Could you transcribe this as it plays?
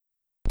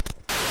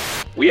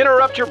We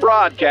interrupt your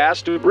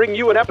broadcast to bring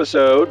you an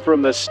episode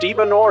from the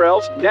Stephen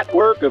Orell's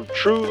network of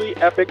truly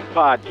epic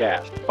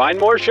podcasts. Find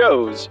more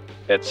shows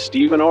at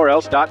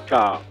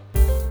StephenOrells.com.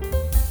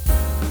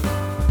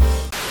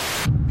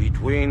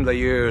 Between the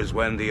years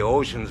when the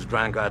oceans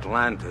drank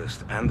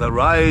Atlantis and the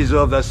rise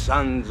of the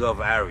sons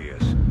of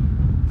Arius,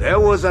 there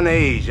was an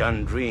age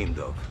undreamed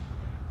of,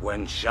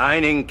 when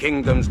shining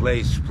kingdoms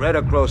lay spread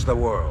across the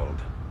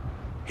world.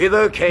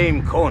 Hither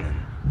came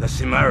Conan, the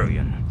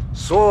Cimmerian,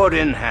 sword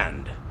in hand.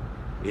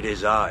 It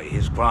is I,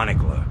 his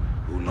chronicler,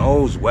 who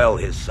knows well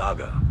his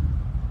saga.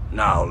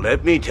 Now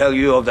let me tell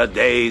you of the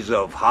days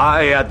of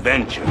high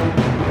adventure.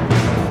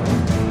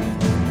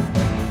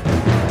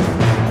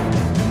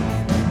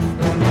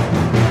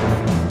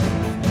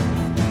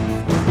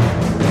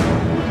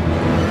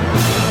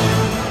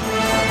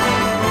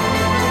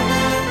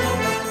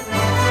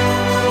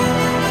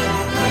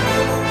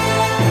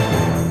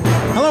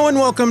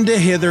 Welcome to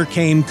Hither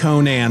Came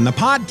Conan, the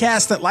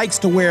podcast that likes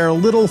to wear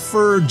little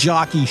fur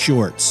jockey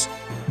shorts.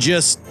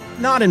 Just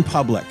not in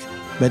public,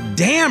 but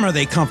damn are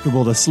they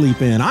comfortable to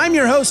sleep in. I'm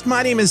your host,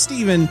 my name is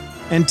Steven,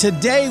 and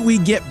today we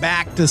get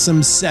back to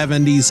some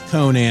 70s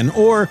Conan,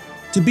 or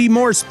to be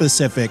more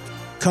specific,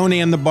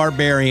 Conan the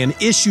Barbarian,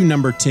 issue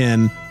number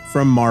 10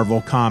 from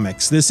Marvel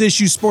Comics. This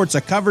issue sports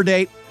a cover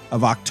date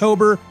of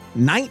October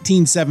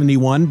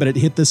 1971, but it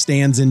hit the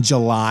stands in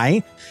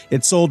July.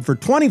 It sold for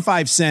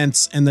 25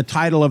 cents, and the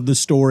title of the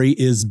story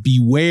is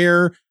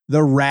Beware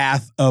the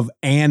Wrath of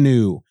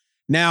Anu.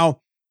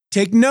 Now,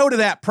 take note of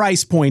that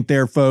price point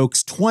there,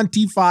 folks,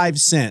 25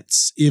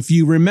 cents. If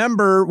you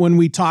remember when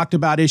we talked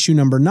about issue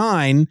number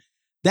 9,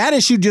 that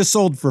issue just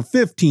sold for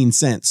 15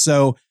 cents.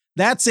 So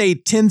that's a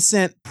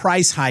 10-cent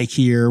price hike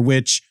here,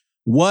 which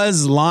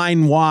was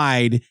line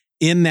wide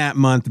in that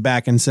month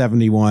back in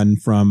 71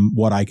 from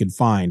what I could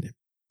find.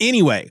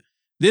 Anyway,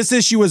 this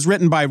issue was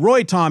written by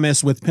Roy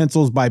Thomas with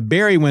pencils by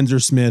Barry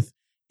Windsor-Smith,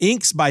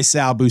 inks by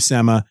Sal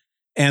Buscema,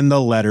 and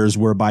the letters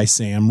were by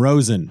Sam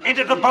Rosen.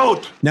 Into the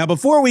boat! Now,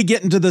 before we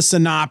get into the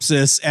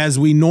synopsis, as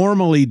we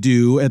normally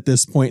do at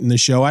this point in the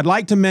show, I'd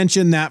like to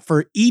mention that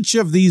for each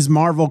of these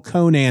Marvel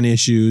Conan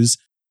issues,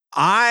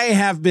 I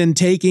have been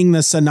taking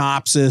the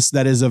synopsis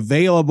that is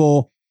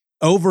available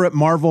over at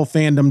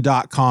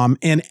marvelfandom.com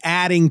and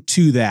adding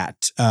to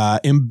that,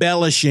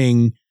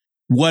 embellishing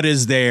what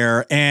is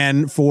there.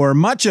 And for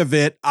much of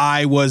it,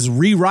 I was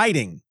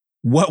rewriting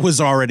what was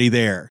already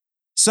there.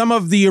 Some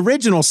of the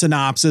original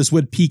synopsis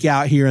would peek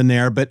out here and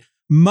there, but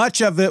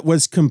much of it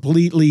was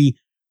completely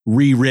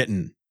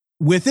rewritten.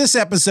 With this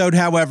episode,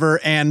 however,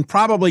 and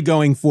probably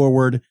going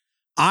forward,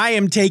 I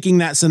am taking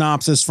that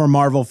synopsis from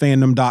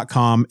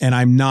marvelfandom.com and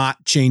I'm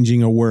not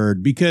changing a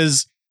word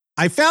because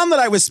I found that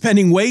I was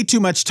spending way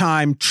too much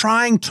time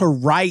trying to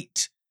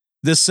write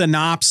the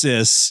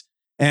synopsis.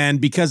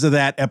 And because of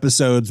that,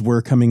 episodes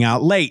were coming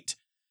out late.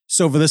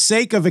 So for the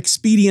sake of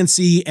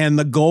expediency and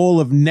the goal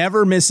of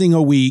never missing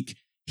a week,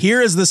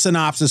 here is the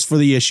synopsis for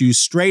the issue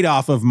straight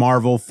off of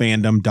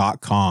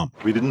marvelfandom.com.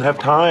 We didn't have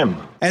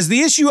time. As the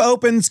issue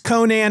opens,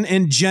 Conan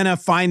and Jenna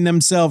find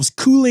themselves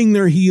cooling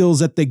their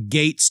heels at the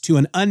gates to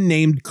an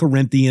unnamed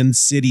Corinthian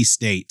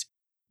city-state.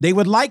 They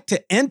would like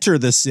to enter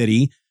the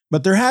city,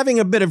 but they're having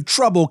a bit of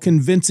trouble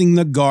convincing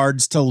the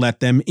guards to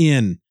let them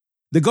in.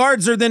 The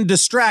guards are then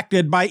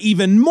distracted by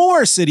even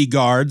more city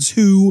guards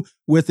who,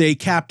 with a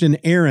Captain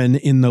Aaron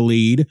in the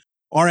lead,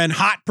 are in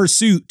hot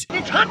pursuit.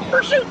 It's hot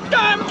pursuit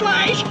time,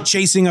 Flash!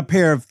 Chasing a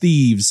pair of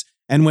thieves,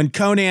 and when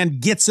Conan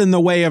gets in the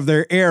way of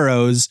their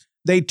arrows,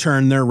 they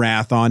turn their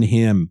wrath on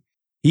him.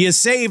 He is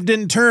saved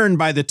in turn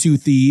by the two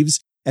thieves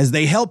as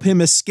they help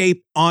him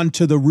escape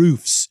onto the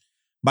roofs.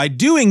 By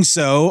doing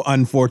so,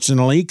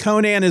 unfortunately,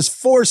 Conan is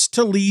forced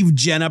to leave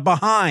Jenna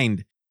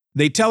behind.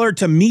 They tell her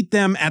to meet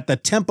them at the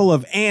Temple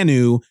of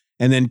Anu,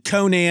 and then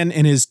Conan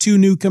and his two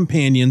new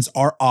companions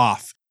are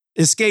off,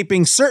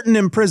 escaping certain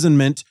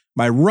imprisonment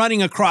by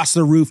running across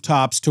the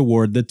rooftops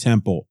toward the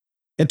temple.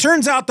 It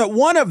turns out that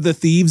one of the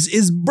thieves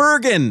is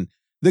Bergen,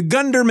 the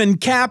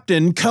Gunderman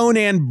captain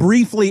Conan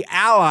briefly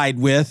allied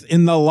with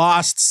in the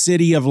lost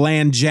city of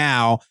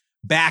Lanzhou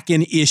back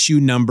in issue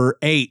number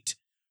 8.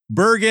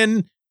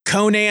 Bergen,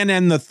 Conan,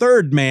 and the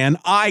third man,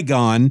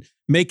 Igon,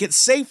 make it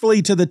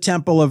safely to the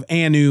Temple of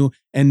Anu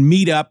and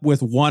meet up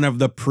with one of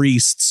the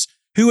priests,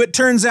 who it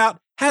turns out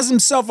has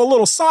himself a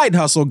little side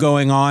hustle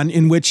going on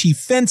in which he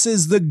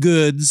fences the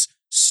goods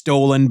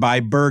stolen by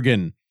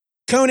Bergen.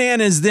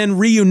 Conan is then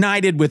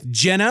reunited with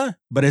Jenna,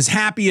 but as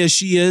happy as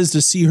she is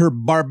to see her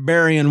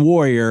barbarian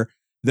warrior,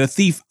 the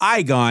thief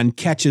Igon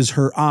catches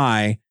her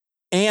eye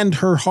and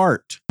her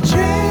heart.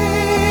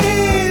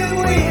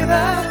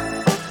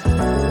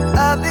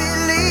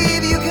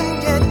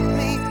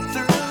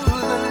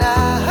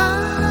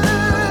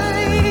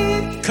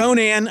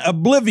 Conan,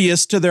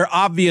 oblivious to their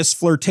obvious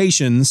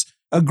flirtations,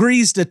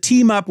 agrees to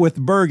team up with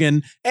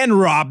Bergen and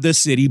rob the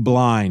city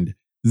blind.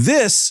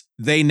 This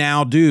they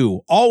now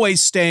do,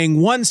 always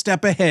staying one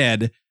step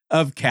ahead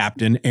of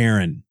Captain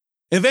Aaron.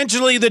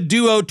 Eventually, the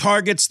duo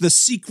targets the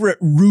secret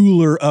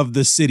ruler of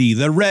the city,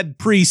 the Red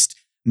Priest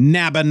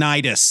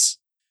Nabonidus.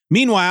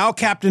 Meanwhile,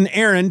 Captain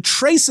Aaron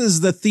traces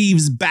the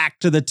thieves back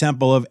to the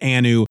Temple of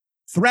Anu,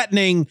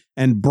 threatening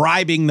and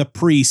bribing the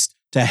priest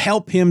to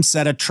help him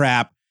set a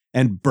trap,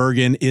 and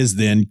Bergen is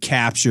then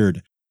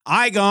captured.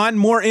 Igon,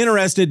 more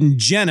interested in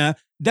Jenna,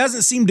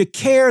 doesn't seem to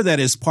care that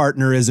his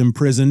partner is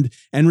imprisoned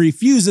and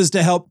refuses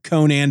to help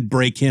Conan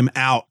break him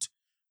out.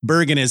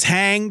 Bergen is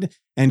hanged,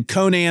 and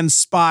Conan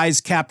spies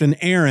Captain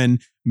Aaron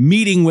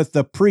meeting with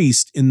the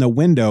priest in the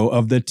window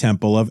of the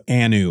Temple of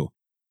Anu.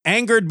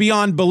 Angered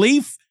beyond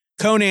belief,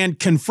 Conan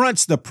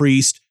confronts the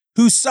priest,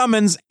 who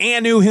summons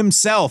Anu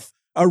himself,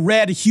 a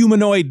red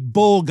humanoid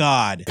bull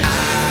god.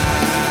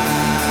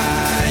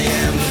 I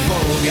am the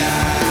bull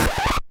god.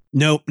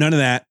 Nope, none of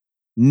that.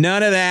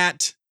 None of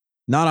that.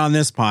 Not on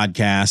this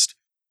podcast.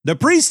 The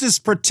priest is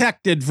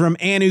protected from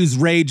Anu's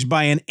rage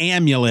by an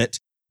amulet,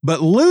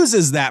 but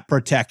loses that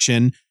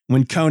protection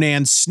when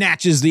Conan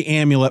snatches the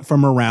amulet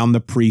from around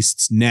the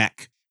priest's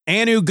neck.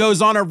 Anu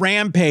goes on a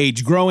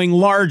rampage, growing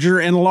larger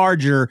and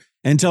larger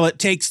until it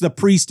takes the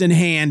priest in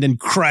hand and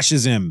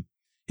crushes him.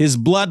 His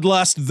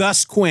bloodlust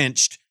thus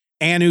quenched,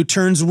 Anu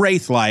turns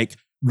wraith-like,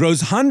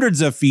 grows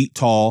hundreds of feet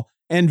tall,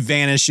 and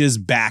vanishes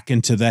back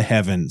into the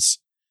heavens.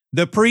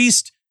 The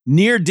priest,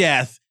 near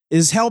death,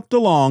 is helped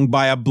along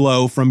by a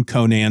blow from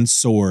Conan's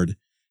sword.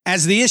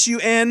 As the issue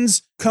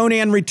ends,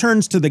 Conan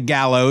returns to the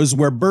gallows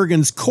where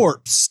Bergen's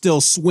corpse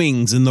still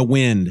swings in the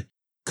wind.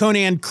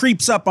 Conan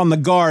creeps up on the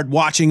guard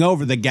watching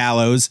over the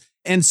gallows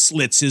and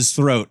slits his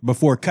throat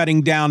before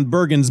cutting down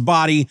Bergen's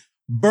body,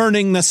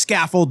 burning the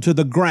scaffold to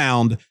the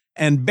ground,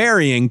 and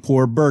burying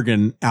poor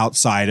Bergen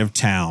outside of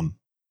town.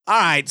 All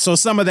right, so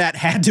some of that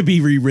had to be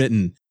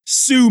rewritten.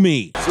 Sue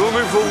me. Sue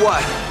me for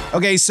what?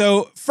 Okay,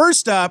 so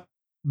first up,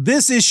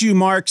 this issue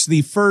marks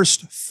the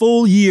first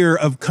full year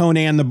of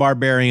Conan the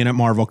Barbarian at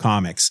Marvel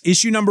Comics.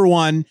 Issue number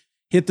 1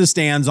 hit the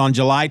stands on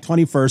July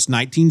 21st,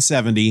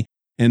 1970,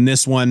 and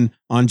this one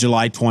on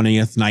July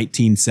 20th,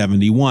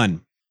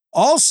 1971.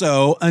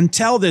 Also,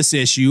 until this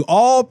issue,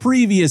 all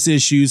previous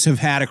issues have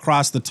had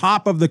across the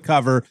top of the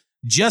cover,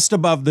 just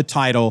above the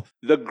title,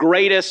 The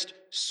greatest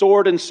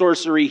sword and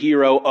sorcery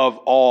hero of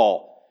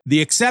all.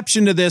 The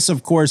exception to this,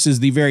 of course, is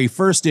the very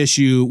first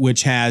issue,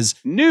 which has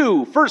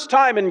New, first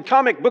time in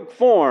comic book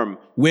form.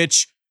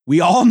 which we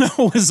all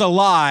know is a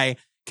lie,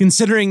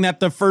 considering that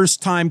the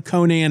first time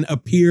Conan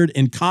appeared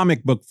in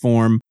comic book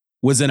form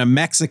was in a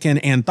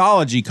Mexican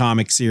anthology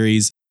comic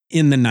series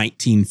in the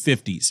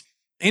 1950s.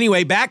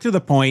 Anyway, back to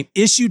the point,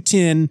 issue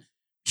 10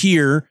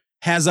 here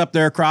has up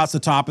there across the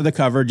top of the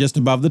cover, just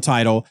above the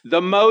title,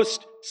 The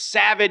most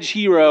savage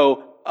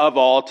hero of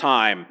all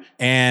time.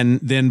 and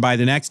then by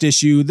the next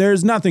issue,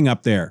 there's nothing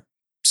up there.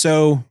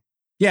 So,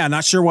 yeah,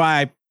 not sure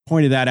why I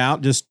pointed that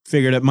out, just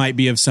figured it might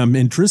be of some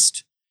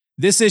interest.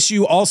 This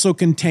issue also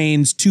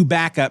contains 2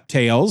 backup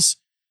tales.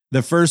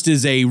 The first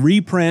is a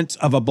reprint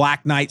of a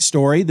Black Knight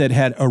story that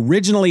had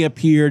originally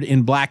appeared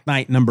in Black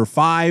Knight number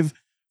 5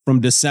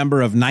 from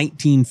December of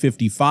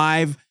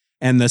 1955.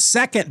 And the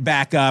second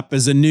backup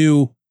is a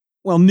new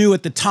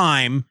at the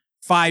time,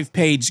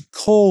 5-page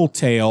Cole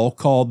tale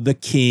called The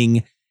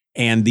King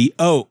and the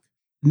Oak.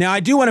 Now, I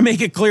do want to make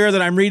it clear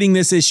that I'm reading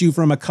this issue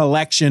from a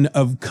collection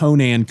of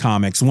Conan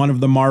comics, one of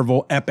the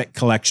Marvel Epic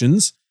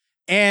collections.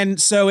 And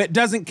so it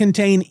doesn't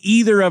contain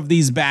either of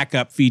these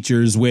backup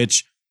features,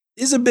 which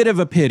is a bit of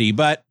a pity.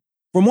 But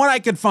from what I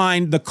could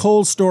find, the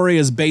Cole story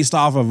is based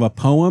off of a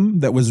poem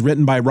that was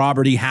written by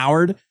Robert E.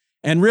 Howard.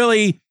 And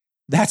really,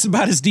 that's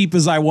about as deep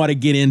as I want to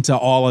get into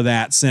all of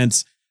that,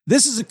 since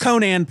this is a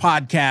Conan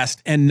podcast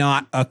and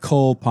not a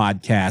Cole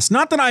podcast.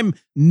 Not that I'm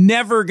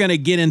never going to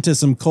get into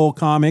some Cole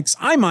comics.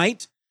 I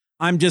might.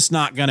 I'm just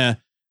not going to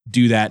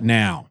do that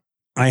now.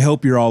 I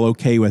hope you're all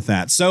okay with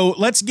that. So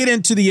let's get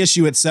into the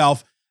issue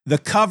itself. The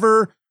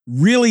cover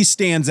really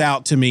stands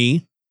out to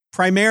me,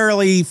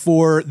 primarily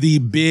for the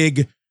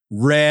big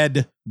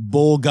red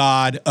bull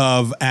god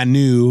of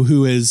Anu,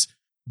 who is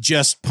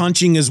just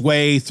punching his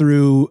way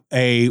through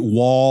a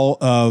wall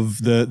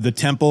of the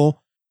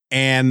temple.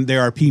 And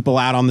there are people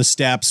out on the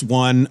steps,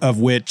 one of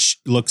which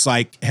looks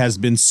like has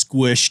been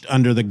squished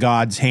under the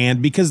god's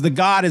hand, because the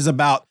god is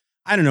about,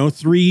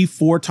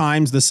 3-4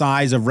 times the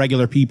size of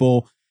regular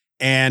people.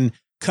 And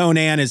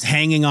Conan is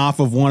hanging off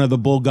of one of the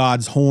bull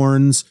god's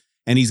horns,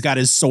 and he's got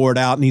his sword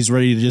out and he's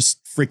ready to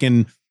just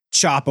freaking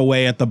chop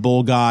away at the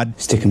bull god.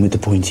 Sticking with the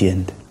pointy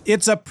end.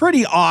 It's a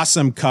pretty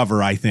awesome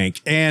cover, I think.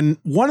 And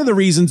one of the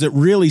reasons it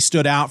really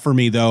stood out for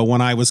me, though,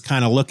 when I was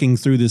kind of looking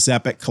through this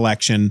Epic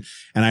collection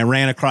and I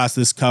ran across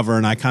this cover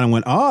and I kind of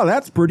went, oh,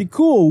 that's pretty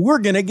cool. We're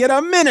going to get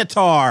a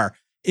Minotaur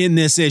in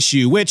this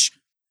issue, which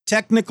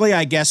technically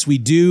I guess we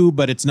do,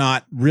 but it's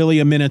not really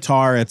a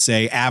Minotaur. It's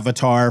a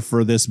avatar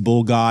for this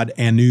bull god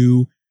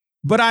Anu.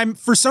 But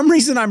for some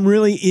reason, I'm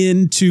really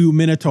into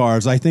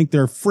Minotaurs. I think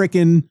they're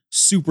freaking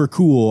super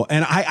cool.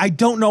 And I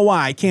don't know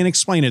why. I can't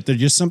explain it. They're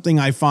just something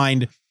I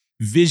find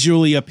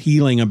visually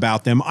appealing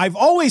about them. I've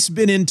always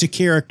been into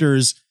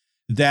characters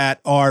that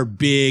are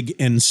big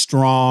and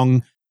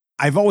strong.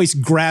 I've always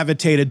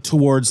gravitated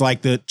towards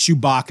like the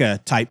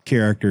Chewbacca type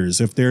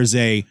characters. If there's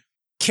a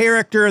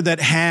character that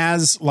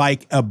has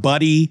like a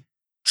buddy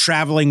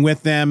traveling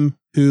with them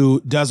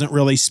who doesn't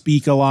really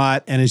speak a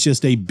lot and is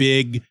just a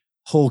big,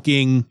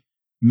 hulking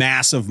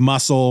mass of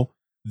muscle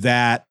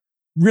that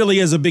really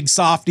is a big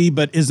softy,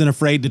 but isn't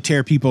afraid to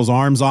tear people's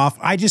arms off.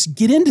 I just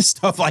get into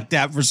stuff like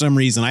that for some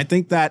reason. I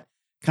think that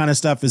kind of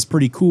stuff is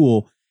pretty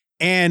cool.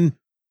 And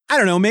I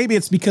don't know, maybe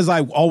it's because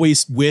I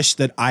always wish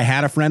that I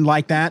had a friend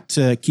like that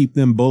to keep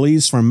them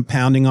bullies from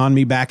pounding on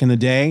me back in the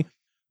day.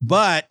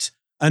 But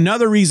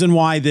another reason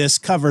why this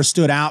cover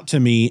stood out to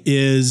me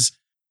is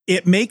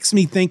it makes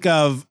me think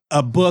of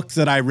a book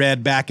that I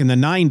read back in the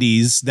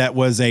 90s that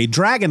was a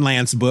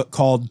Dragonlance book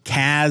called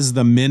Kaz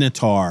the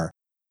Minotaur.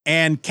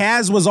 And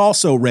Kaz was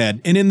also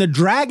red. And in the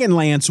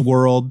Dragonlance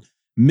world,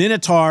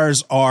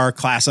 Minotaurs are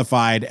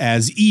classified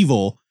as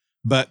evil,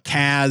 but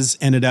Kaz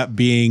ended up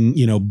being,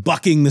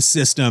 bucking the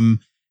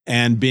system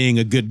and being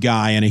a good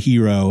guy and a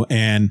hero.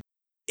 And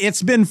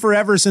it's been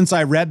forever since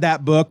I read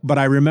that book, but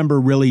I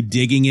remember really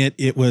digging it.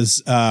 It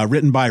was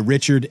written by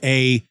Richard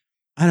A.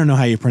 I don't know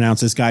how you pronounce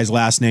this guy's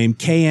last name,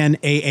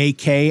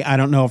 Knaak. I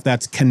don't know if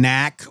that's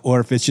Kanak or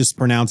if it's just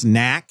pronounced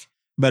Knack,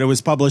 but it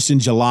was published in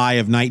July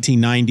of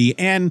 1990.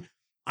 And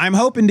I'm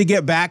hoping to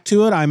get back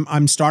to it.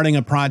 I'm starting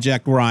a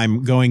project where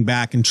I'm going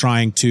back and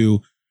trying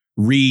to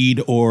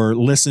read or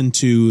listen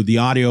to the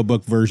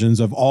audiobook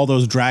versions of all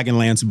those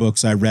Dragonlance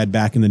books I read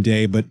back in the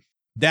day. But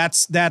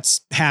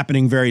that's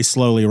happening very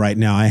slowly right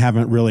now. I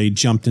haven't really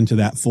jumped into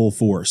that full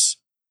force.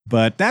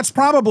 But that's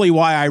probably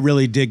why I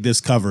really dig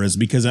this cover, is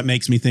because it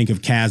makes me think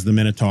of Kaz the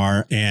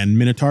Minotaur and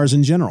Minotaurs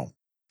in general.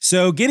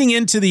 So getting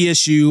into the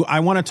issue, I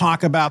want to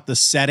talk about the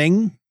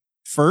setting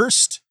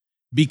first,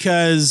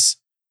 because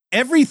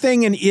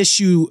everything in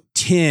issue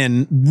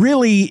 10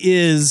 really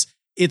is,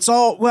 it's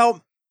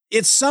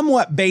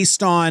somewhat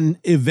based on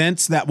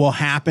events that will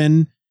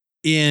happen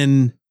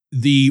in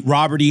the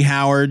Robert E.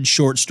 Howard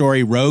short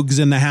story Rogues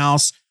in the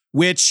House,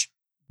 which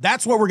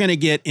that's what we're going to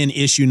get in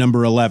issue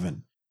number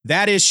 11.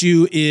 That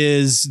issue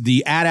is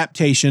the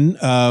adaptation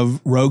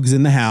of Rogues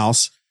in the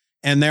House.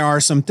 And there are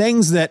some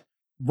things that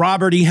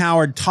Robert E.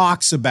 Howard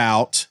talks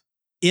about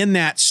in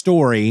that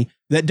story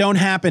that don't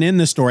happen in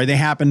the story. They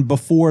happen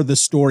before the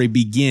story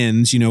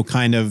begins,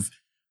 kind of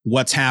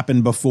what's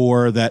happened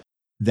before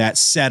that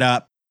set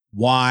up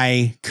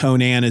why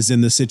Conan is in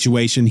the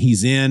situation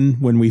he's in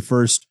when we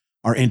first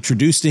are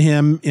introduced to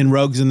him in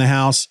Rogues in the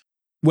House.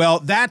 Well,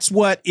 that's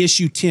what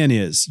issue 10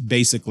 is,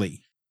 basically.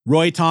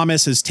 Roy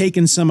Thomas has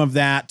taken some of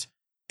that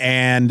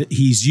and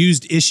he's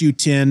used issue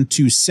 10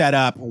 to set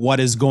up what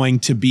is going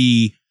to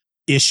be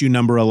issue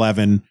number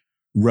 11,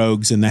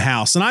 Rogues in the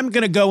House. And I'm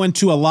going to go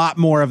into a lot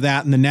more of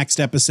that in the next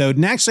episode.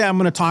 And actually, I'm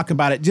going to talk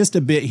about it just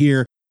a bit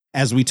here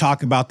as we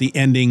talk about the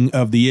ending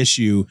of the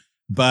issue.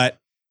 But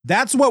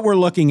that's what we're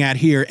looking at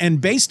here. And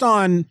based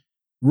on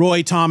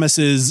Roy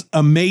Thomas's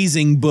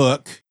amazing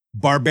book,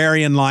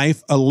 Barbarian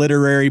Life, a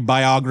literary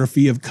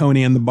biography of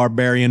Conan the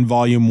Barbarian,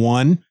 Volume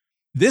 1,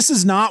 this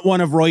is not one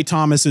of Roy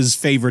Thomas's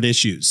favorite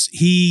issues.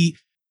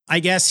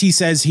 I guess he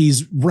says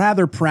he's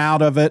rather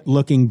proud of it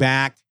looking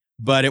back,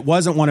 but it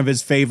wasn't one of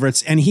his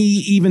favorites. And he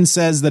even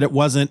says that it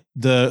wasn't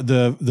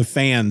the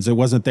fans. It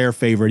wasn't their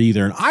favorite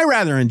either. And I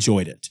rather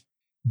enjoyed it.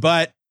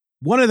 But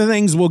one of the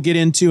things we'll get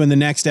into in the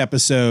next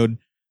episode,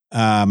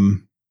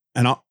 and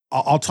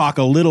I'll talk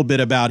a little bit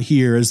about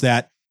here, is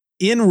that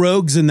in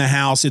Rogues in the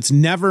House, it's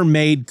never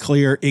made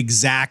clear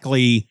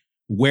exactly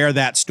where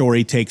that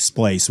story takes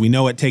place. We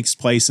know it takes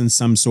place in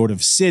some sort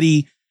of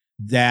city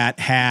that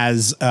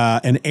has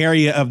an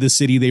area of the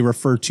city they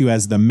refer to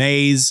as the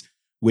Maze,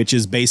 which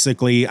is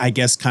basically, I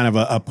guess, kind of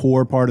a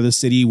poor part of the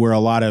city where a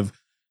lot of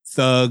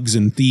thugs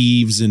and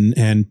thieves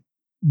and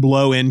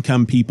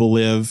low-income people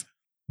live.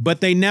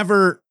 But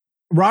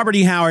Robert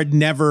E. Howard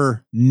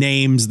never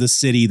names the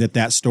city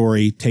that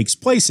story takes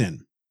place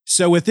in.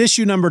 So with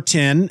issue number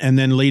 10 and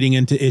then leading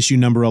into issue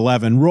number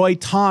 11, Roy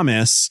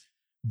Thomas,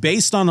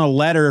 based on a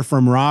letter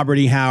from Robert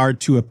E.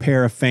 Howard to a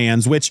pair of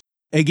fans, which,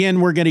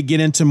 again, we're going to get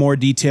into more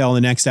detail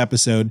in the next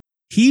episode,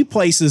 he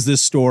places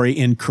this story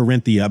in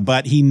Corinthia,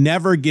 but he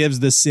never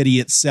gives the city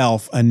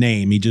itself a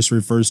name. He just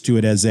refers to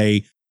it as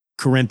a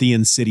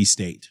Corinthian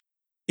city-state.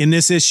 In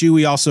this issue,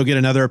 we also get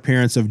another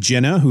appearance of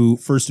Jenna, who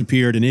first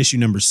appeared in issue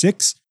number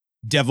 6,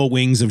 Devil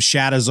Wings of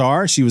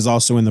Shadazar. She was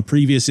also in the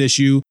previous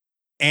issue.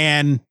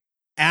 And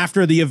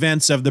after the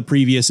events of the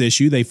previous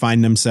issue, they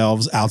find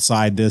themselves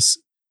outside this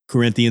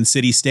Corinthian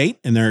city-state,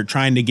 and they're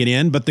trying to get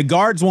in, but the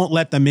guards won't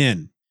let them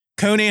in.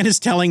 Conan is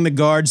telling the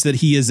guards that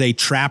he is a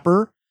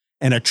trapper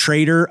and a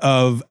trader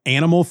of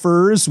animal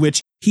furs,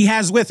 which he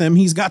has with him.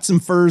 He's got some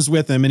furs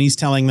with him, and he's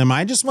telling them,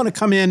 I just want to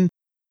come in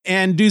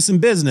and do some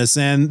business,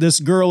 and this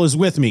girl is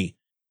with me.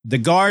 The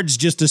guards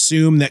just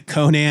assume that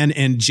Conan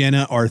and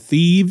Jenna are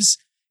thieves,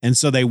 and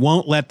so they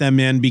won't let them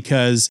in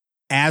because,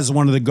 as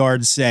one of the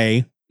guards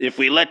say, if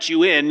we let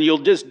you in, you'll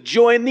just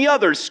join the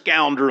other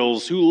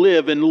scoundrels who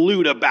live and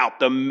loot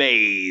about the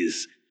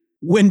maze.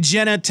 When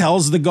Jenna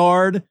tells the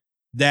guard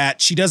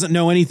that she doesn't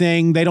know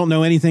anything, they don't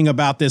know anything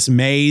about this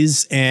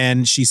maze,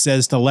 and she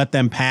says to let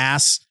them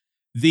pass,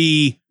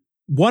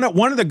 one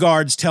of the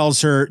guards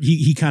tells her,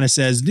 he kind of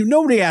says,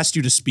 nobody asked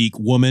you to speak,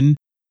 woman.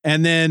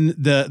 And then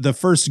the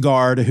first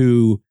guard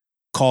who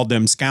called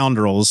them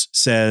scoundrels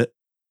said,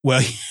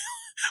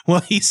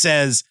 he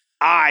says,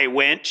 "Aye,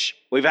 wench,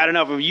 we've had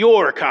enough of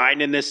your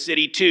kind in this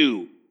city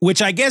too."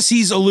 Which I guess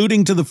he's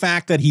alluding to the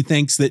fact that he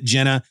thinks that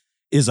Jenna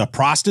is a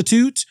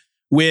prostitute,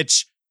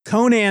 which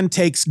Conan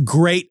takes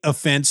great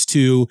offense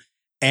to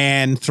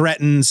and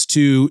threatens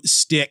to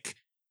stick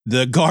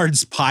the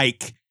guard's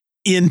pike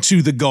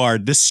into the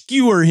guard, to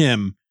skewer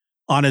him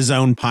on his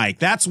own pike.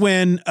 That's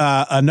when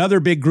another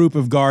big group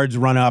of guards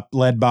run up,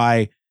 led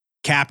by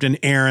Captain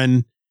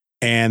Aaron,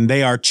 and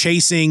they are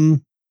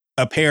chasing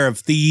a pair of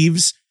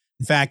thieves.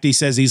 In fact, he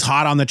says he's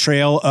hot on the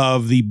trail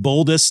of the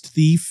boldest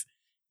thief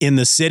in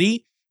the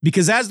city,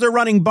 because as they're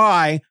running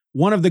by,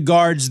 one of the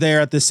guards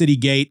there at the city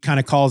gate kind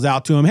of calls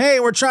out to him, "Hey,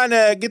 we're trying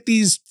to get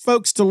these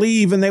folks to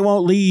leave and they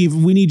won't leave.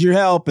 We need your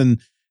help."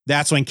 And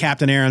that's when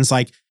Captain Aaron's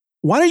like,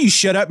 "Why don't you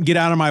shut up and get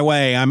out of my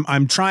way?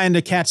 I'm trying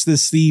to catch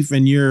this thief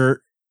and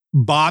you're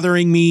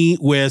bothering me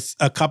with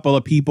a couple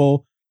of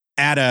people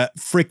at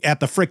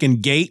the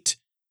frickin' gate."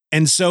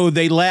 And so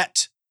they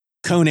let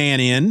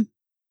Conan in,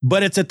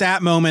 but it's at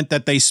that moment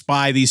that they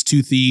spy these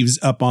two thieves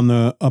up on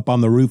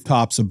the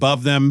rooftops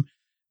above them.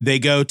 They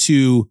go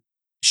to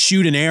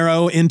shoot an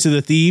arrow into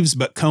the thieves,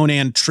 but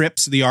Conan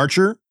trips the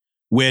archer,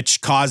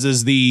 which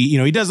causes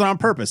he does it on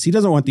purpose. He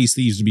doesn't want these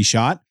thieves to be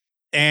shot.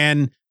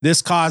 And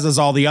this causes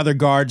all the other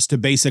guards to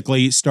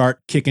basically start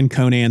kicking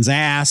Conan's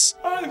ass.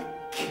 "I'm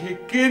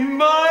kicking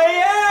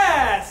my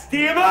ass, do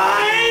you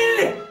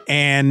mind?"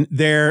 And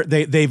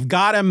they've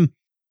got him.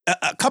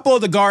 A couple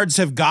of the guards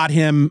have got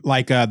him,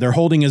 like they're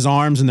holding his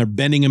arms and they're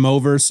bending him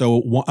over.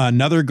 So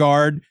another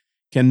guard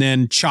can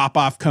then chop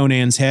off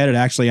Conan's head. And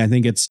actually, I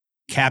think it's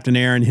Captain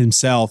Aaron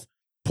himself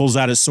pulls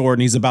out his sword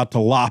and he's about to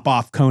lop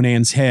off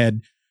Conan's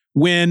head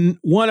when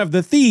one of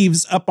the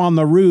thieves up on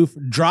the roof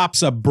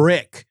drops a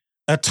brick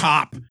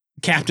atop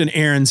Captain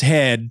Aaron's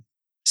head,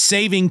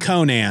 saving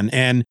Conan.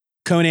 And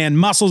Conan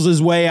muscles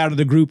his way out of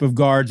the group of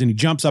guards and he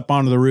jumps up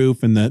onto the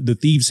roof, and the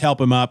thieves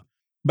help him up.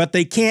 But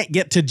they can't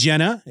get to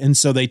Jenna, and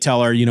so they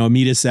tell her,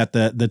 meet us at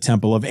the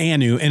Temple of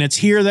Anu. And it's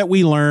here that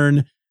we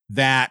learn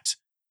that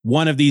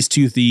one of these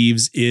two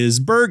thieves is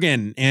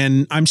Bergen.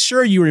 And I'm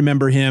sure you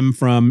remember him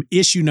from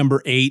issue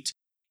number 8.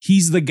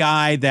 He's the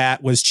guy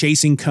that was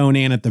chasing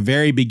Conan at the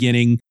very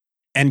beginning,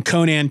 and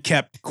Conan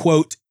kept,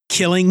 quote,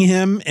 killing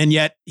him, and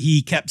yet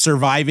he kept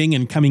surviving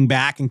and coming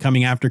back and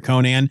coming after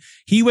Conan.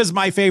 He was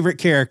my favorite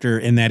character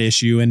in that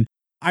issue, and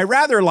I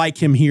rather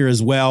like him here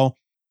as well.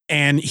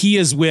 And he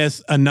is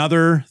with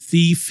another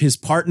thief, his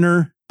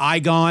partner,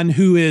 Igon,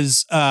 who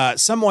is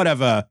somewhat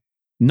of a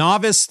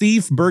novice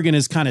thief. Bergen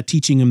is kind of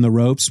teaching him the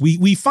ropes.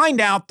 We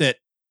find out that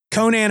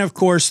Conan, of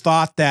course,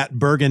 thought that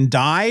Bergen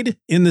died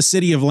in the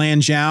city of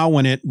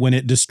Lanzhou when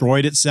it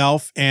destroyed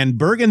itself, and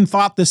Bergen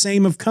thought the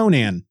same of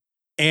Conan.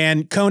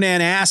 And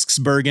Conan asks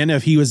Bergen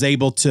if he was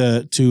able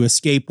to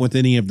escape with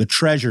any of the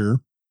treasure,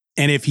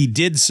 and if he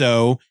did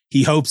so,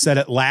 he hopes that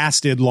it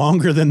lasted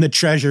longer than the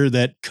treasure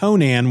that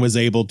Conan was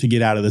able to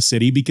get out of the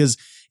city, because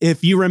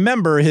if you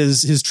remember,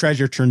 his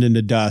treasure turned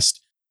into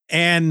dust.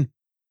 And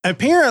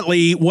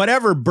apparently,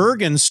 whatever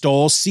Bergen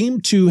stole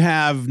seemed to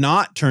have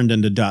not turned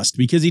into dust,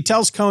 because he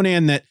tells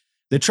Conan that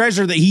the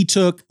treasure that he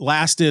took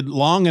lasted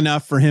long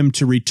enough for him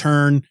to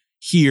return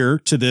here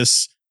to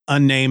this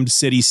unnamed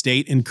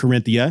city-state in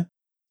Corinthia.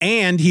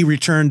 And he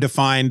returned to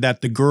find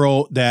that the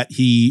girl that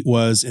he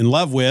was in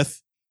love with,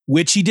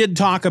 which he did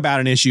talk about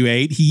in issue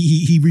 8,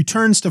 he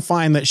returns to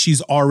find that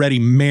she's already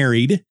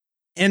married.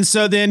 And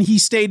so then he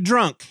stayed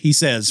drunk, he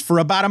says, for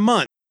about a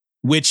month,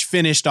 which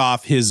finished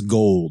off his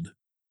gold.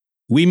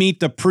 We meet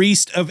the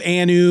priest of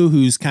Anu,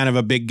 who's kind of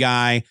a big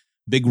guy,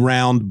 big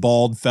round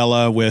bald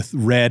fella with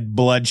red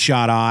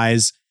bloodshot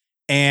eyes.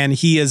 And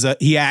he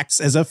acts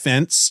as a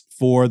fence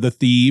for the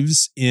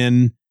thieves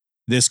in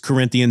this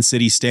Corinthian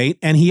city-state.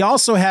 And he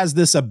also has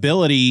this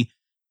ability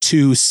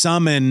to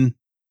summon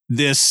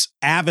this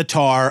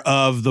avatar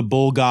of the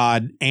bull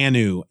god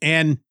Anu.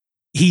 And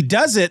he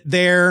does it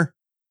there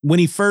when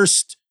he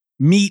first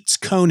meets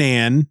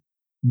Conan,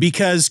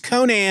 because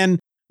Conan,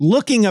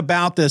 looking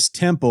about this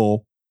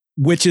temple,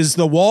 which is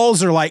the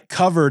walls are like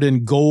covered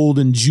in gold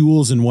and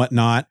jewels and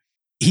whatnot,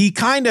 he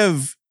kind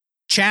of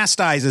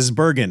chastises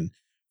Bergen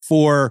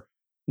for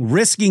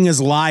risking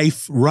his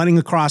life running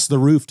across the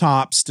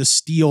rooftops to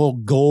steal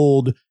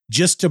gold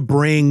just to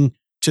bring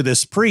to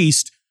this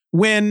priest,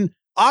 when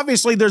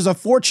obviously there's a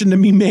fortune to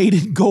be made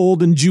in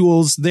gold and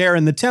jewels there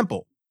in the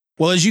temple.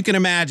 Well, as you can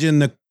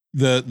imagine,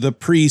 the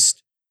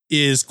priest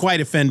is quite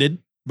offended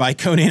by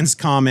Conan's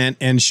comment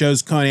and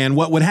shows Conan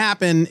what would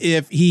happen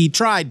if he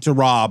tried to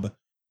rob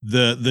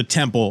the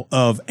temple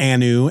of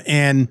Anu.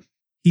 And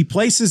he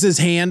places his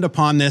hand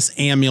upon this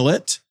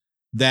amulet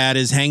that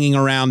is hanging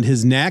around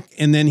his neck,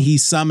 and then he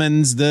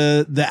summons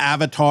the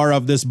avatar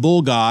of this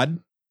bull god.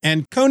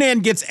 And Conan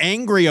gets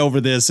angry over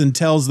this and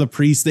tells the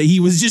priest that he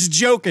was just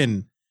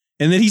joking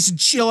and that he should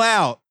chill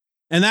out.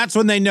 And that's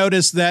when they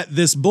notice that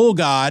this bull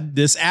god,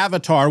 this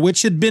avatar,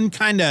 which had been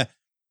kind of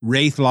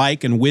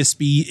wraith-like and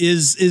wispy,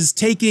 is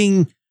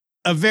taking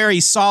a very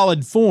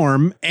solid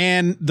form,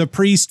 and the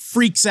priest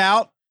freaks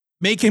out,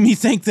 making me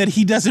think that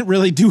he doesn't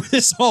really do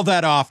this all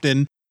that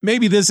often.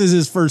 Maybe this is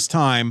his first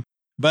time,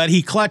 but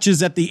he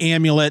clutches at the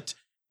amulet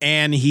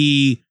and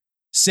he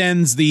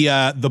sends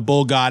the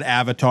bull god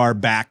avatar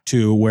back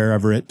to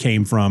wherever it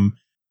came from.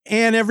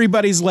 And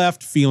everybody's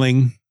left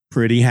feeling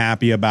pretty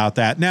happy about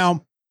that.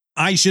 Now,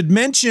 I should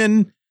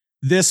mention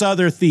this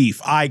other thief,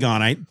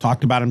 Igon. I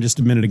talked about him just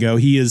a minute ago.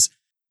 He is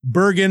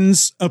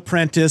Bergen's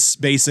apprentice,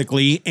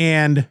 basically.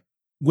 And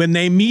when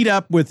they meet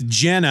up with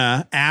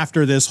Jenna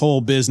after this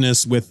whole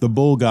business with the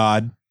bull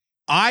god,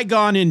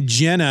 Igon and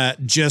Jenna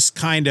just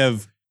kind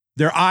of,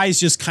 their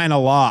eyes just kind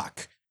of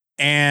lock.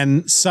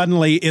 And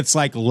suddenly it's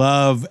like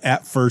love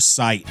at first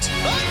sight.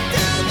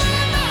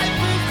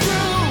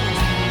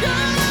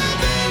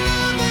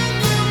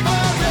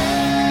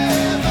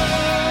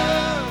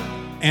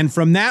 And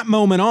from that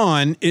moment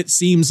on, it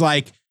seems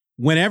like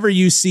whenever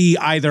you see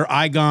either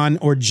Igon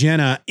or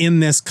Jenna in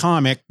this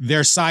comic,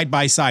 they're side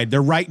by side.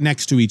 They're right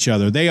next to each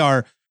other. They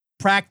are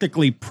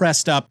practically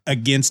pressed up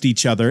against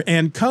each other.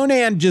 And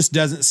Conan just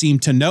doesn't seem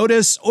to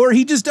notice, or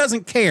he just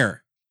doesn't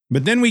care.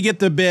 But then we get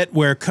the bit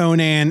where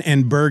Conan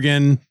and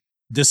Bergen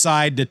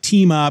decide to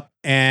team up,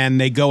 and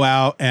they go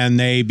out and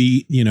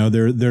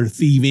they're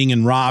thieving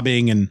and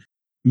robbing and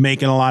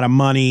making a lot of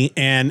money.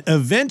 And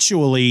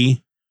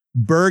eventually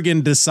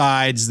Bergen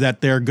decides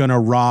that they're going to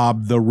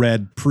rob the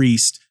Red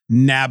Priest,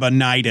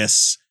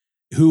 Nabonidus,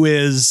 who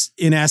is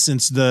in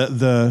essence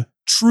the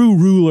true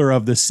ruler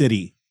of the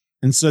city.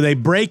 And so they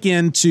break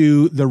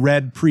into the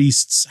Red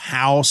Priest's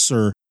house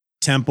or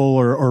temple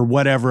or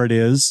whatever it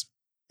is,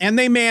 and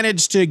they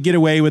manage to get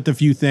away with a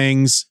few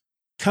things.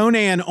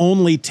 Conan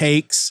only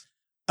takes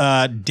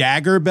a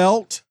dagger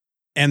belt,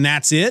 and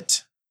that's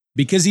it,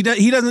 because he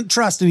doesn't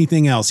trust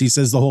anything else. He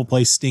says the whole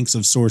place stinks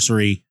of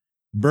sorcery.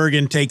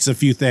 Bergen takes a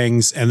few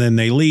things, and then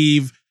they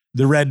leave.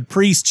 The Red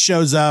Priest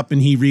shows up,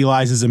 and he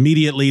realizes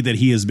immediately that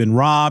he has been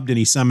robbed, and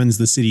he summons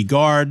the city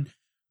guard,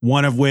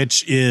 one of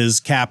which is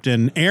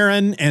Captain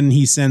Aaron, and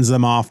he sends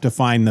them off to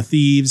find the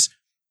thieves.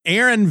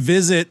 Aaron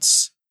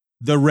visits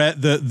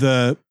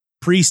the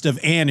priest of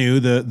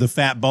Anu, the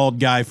fat bald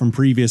guy from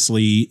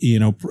previously,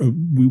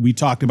 we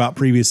talked about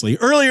previously.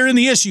 Earlier in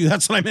the issue,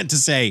 that's what I meant to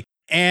say.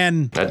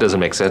 And that doesn't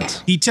make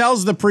sense. He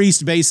tells the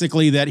priest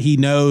basically that he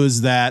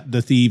knows that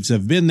the thieves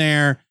have been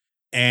there,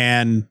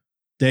 and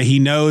that he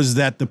knows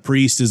that the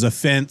priest is a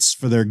fence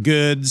for their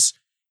goods.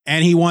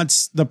 And he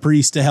wants the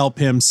priest to help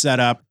him set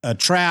up a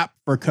trap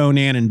for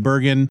Conan and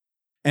Bergen.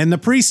 And the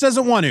priest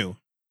doesn't want to.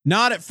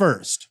 Not at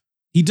first.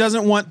 He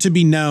doesn't want to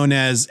be known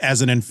as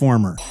an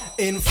informer.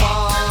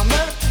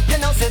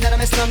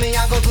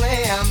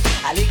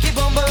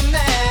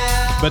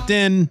 But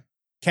then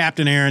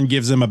Captain Aaron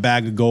gives him a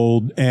bag of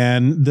gold,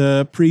 and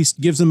the priest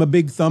gives him a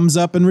big thumbs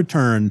up in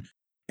return.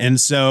 And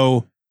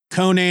so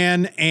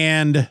Conan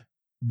and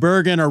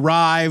Bergen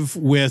arrive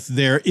with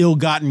their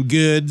ill-gotten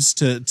goods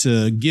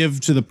to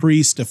give to the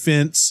priest a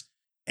fence,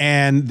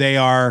 and they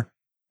are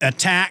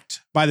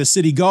attacked by the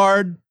city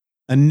guard.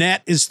 A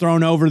net is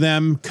thrown over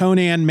them.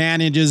 Conan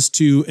manages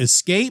to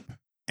escape,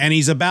 and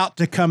he's about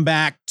to come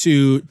back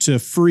to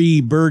free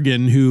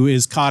Bergen, who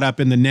is caught up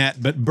in the net.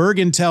 But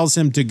Bergen tells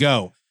him to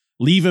go.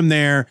 Leave him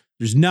there.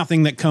 There's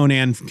nothing that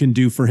Conan can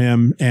do for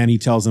him, and he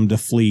tells him to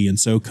flee. And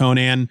so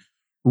Conan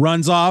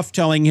runs off,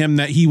 telling him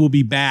that he will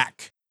be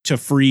back to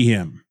free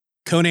him.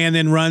 Conan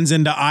then runs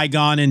into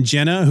Igon and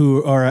Jenna,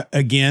 who are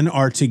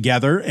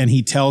together, and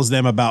he tells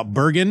them about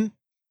Bergen.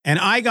 And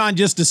Igon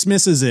just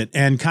dismisses it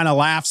and kind of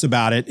laughs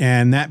about it,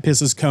 and that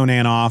pisses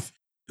Conan off,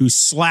 who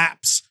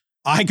slaps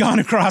Igon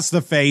across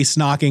the face,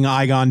 knocking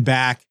Igon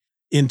back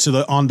onto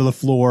the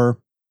floor.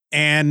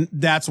 And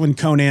that's when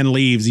Conan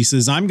leaves. He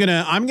says, I'm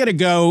gonna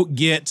go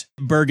get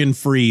Bergen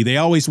free. They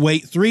always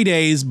wait 3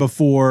 days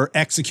before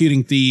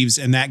executing thieves,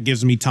 and that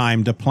gives me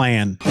time to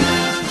plan.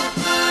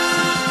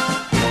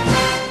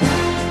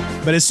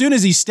 But as soon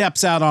as he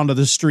steps out onto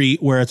the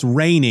street where it's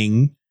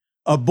raining,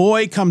 a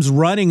boy comes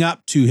running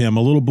up to him,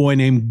 a little boy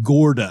named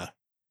Gorda.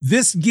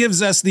 This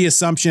gives us the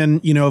assumption,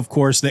 of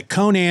course, that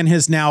Conan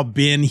has now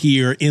been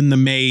here in the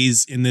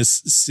maze in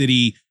this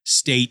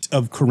city-state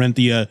of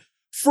Corinthia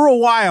for a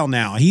while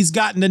now. He's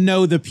gotten to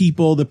know the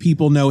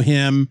people know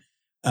him.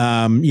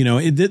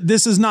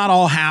 This is not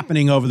all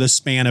happening over the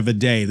span of a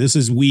day. This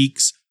is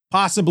weeks,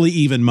 possibly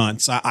even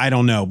months. I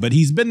don't know. But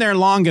he's been there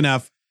long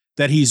enough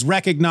that he's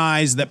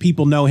recognized that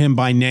people know him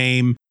by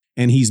name,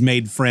 and he's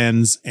made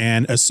friends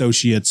and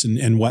associates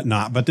and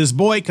whatnot. But this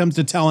boy comes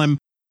to tell him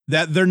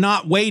that they're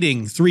not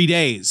waiting 3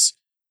 days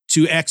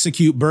to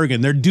execute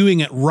Bergen. They're doing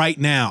it right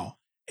now.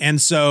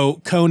 And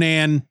so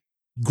Conan,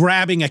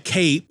 grabbing a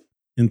cape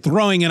and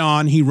throwing it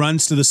on, he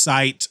runs to the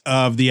site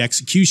of the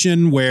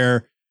execution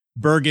where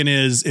Bergen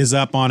is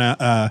up on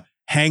a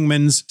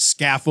hangman's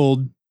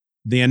scaffold.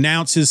 They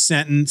announce his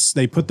sentence.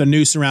 They put the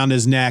noose around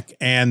his neck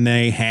and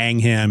they hang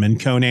him. And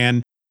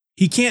Conan,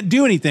 he can't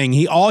do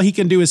anything. All he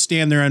can do is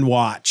stand there and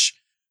watch,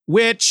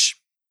 which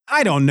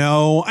I don't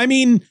know. I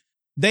mean,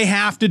 they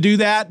have to do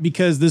that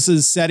because this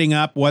is setting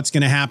up what's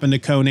going to happen to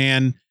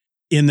Conan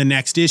in the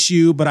next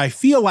issue, but I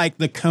feel like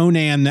the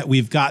Conan that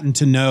we've gotten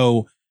to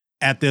know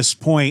at this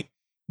point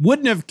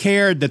wouldn't have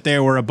cared that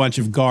there were a bunch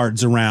of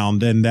guards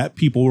around and that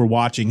people were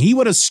watching. He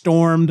would have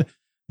stormed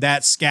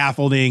that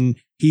scaffolding.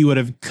 He would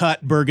have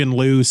cut Bergen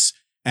loose,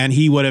 and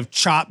he would have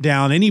chopped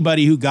down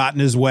anybody who got in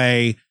his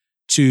way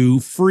to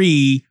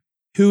free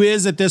who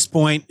is at this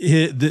point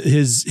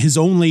his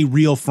only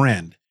real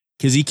friend,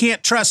 because he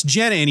can't trust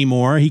Jenna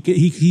anymore. I think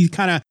he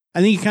kind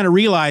of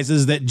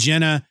realizes that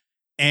Jenna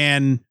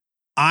and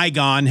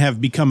Igon have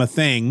become a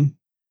thing,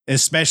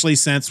 especially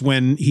since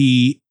when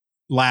he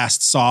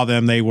last saw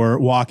them, they were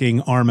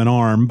walking arm in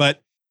arm. But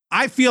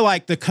I feel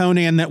like the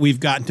Conan that we've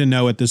gotten to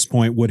know at this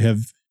point would have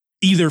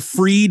either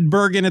freed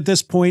Bergen at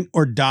this point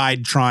or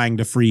died trying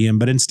to free him.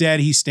 But instead,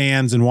 he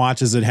stands and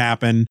watches it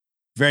happen,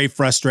 very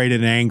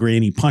frustrated and angry,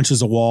 and he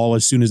punches a wall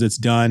as soon as it's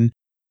done.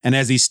 And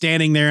as he's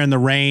standing there in the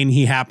rain,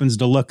 he happens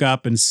to look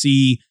up and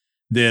see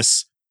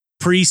this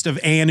priest of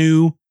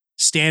Anu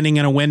standing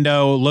in a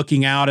window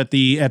looking out at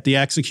the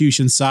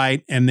execution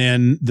site. And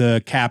then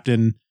the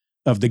captain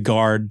of the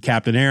guard,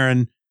 Captain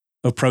Aaron,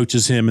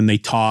 approaches him and they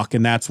talk.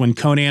 And that's when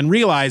Conan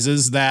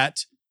realizes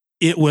that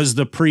it was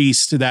the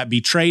priest that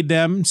betrayed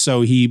them.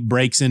 So he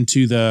breaks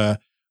into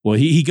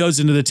he goes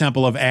into the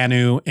temple of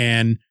Anu,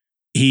 and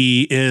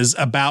he is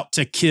about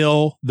to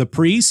kill the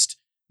priest.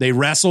 They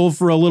wrestle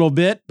for a little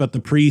bit, but the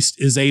priest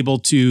is able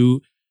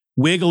to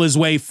wiggle his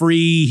way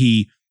free.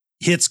 He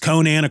hits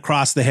Conan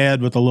across the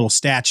head with a little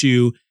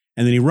statue,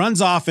 and then he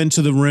runs off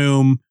into the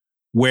room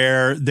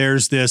where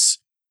there's this,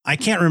 I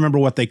can't remember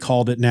what they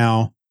called it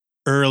now.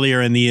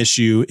 Earlier in the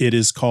issue, it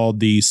is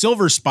called the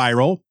Silver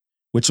Spiral,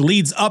 which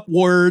leads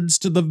upwards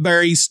to the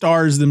very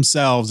stars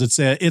themselves.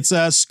 It's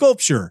a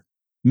sculpture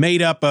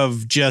made up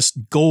of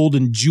just gold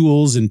and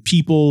jewels and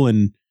people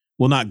and,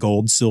 well, not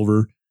gold,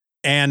 silver.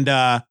 And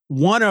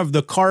one of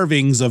the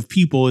carvings of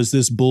people is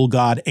this bull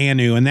god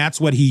Anu, and that's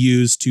what he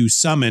used to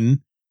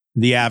summon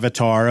the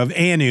avatar of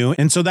Anu.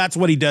 And so that's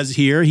what he does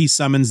here. He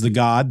summons the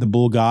god, the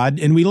bull god.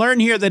 And we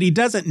learn here that he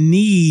doesn't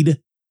need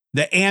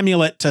the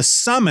amulet to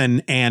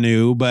summon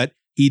Anu, but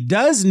he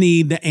does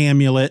need the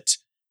amulet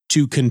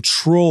to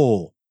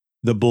control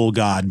the bull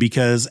god,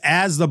 because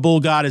as the bull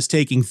god is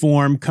taking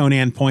form,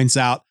 Conan points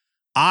out,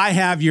 I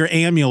have your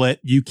amulet.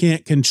 You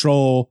can't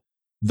control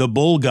the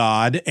bull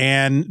god.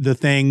 And the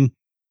thing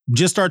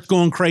just starts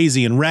going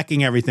crazy and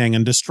wrecking everything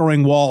and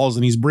destroying walls.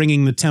 And he's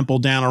bringing the temple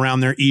down around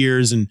their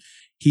ears. And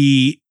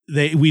we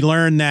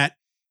learn that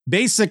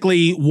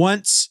basically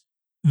once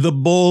the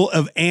bull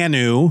of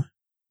Anu,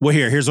 well,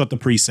 here's what the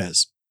priest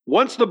says.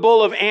 Once the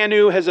bull of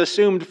Anu has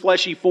assumed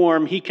fleshy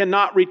form, he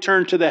cannot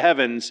return to the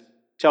heavens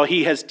till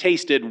he has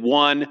tasted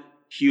one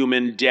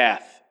human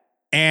death.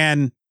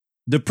 And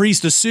the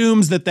priest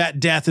assumes that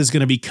death is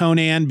going to be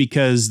Conan,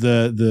 because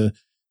the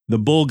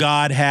bull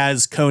god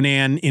has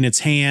Conan in its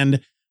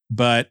hand,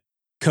 but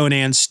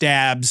Conan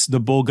stabs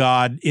the bull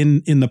god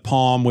in the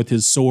palm with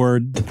his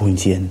sword,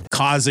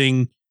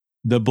 causing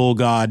the bull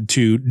god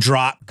to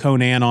drop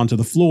Conan onto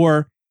the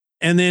floor.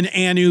 And then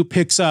Anu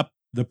picks up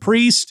the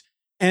priest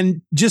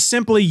and just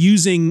simply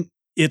using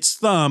its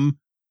thumb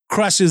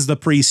crushes the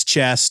priest's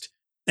chest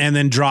and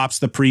then drops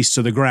the priest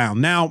to the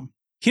ground. Now,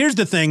 here's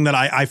the thing that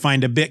I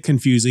find a bit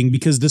confusing,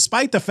 because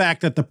despite the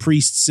fact that the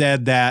priest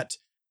said that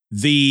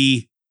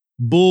the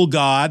bull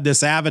god,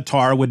 this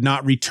avatar, would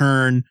not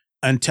return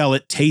until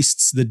it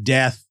tastes the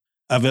death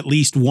of at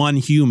least one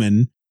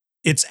human,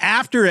 it's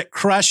after it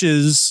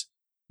crushes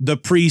the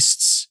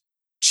priest's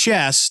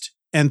chest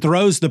and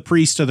throws the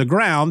priest to the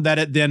ground that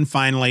it then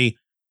finally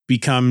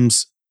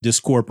becomes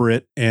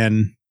discorporate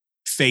and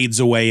fades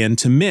away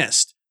into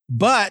mist.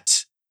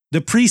 But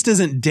the priest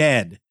isn't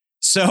dead.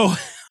 So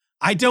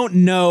I don't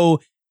know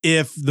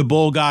if the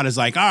bull god is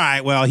like, all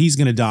right, well, he's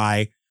going to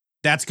die.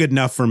 That's good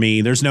enough for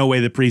me. There's no way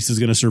the priest is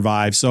going to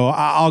survive. So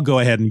I'll go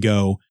ahead and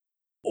go.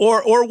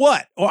 Or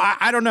what? Or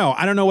I don't know.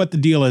 I don't know what the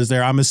deal is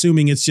there. I'm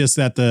assuming it's just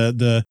that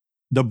the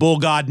bull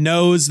god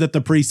knows that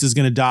the priest is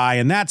going to die,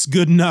 and that's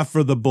good enough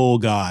for the bull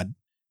god.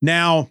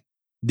 Now,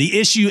 the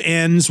issue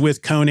ends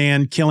with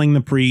Conan killing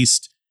the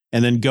priest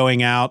and then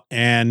going out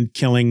and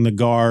killing the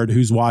guard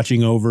who's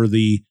watching over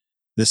the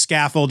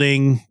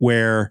scaffolding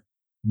where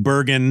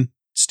Bergen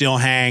still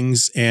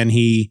hangs, and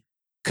he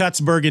cuts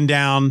Bergen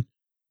down,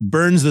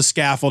 burns the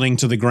scaffolding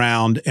to the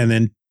ground, and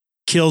then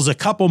kills a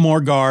couple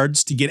more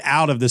guards to get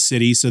out of the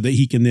city so that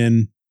he can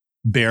then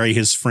bury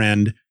his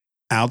friend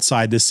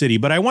outside the city.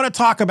 But I want to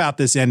talk about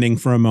this ending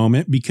for a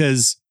moment,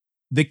 because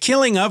the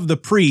killing of the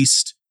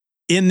priest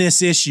in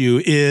this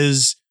issue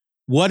is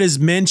what is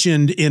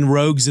mentioned in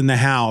Rogues in the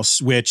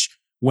House, which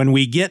when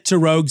we get to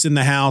Rogues in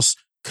the House,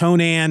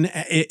 Conan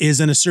is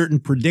in a certain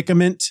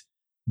predicament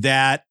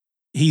that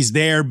he's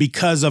there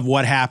because of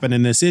what happened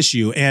in this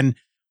issue. And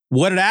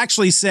what it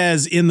actually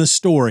says in the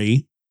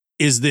story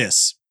is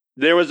this.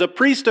 There was a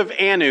priest of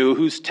Anu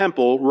whose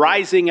temple,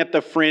 rising at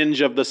the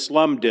fringe of the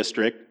slum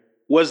district,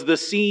 was the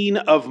scene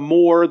of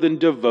more than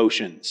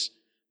devotions.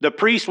 The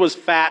priest was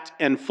fat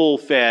and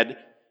full-fed,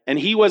 and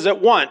he was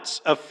at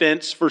once a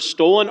fence for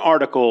stolen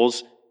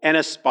articles and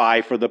a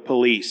spy for the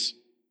police.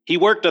 He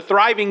worked a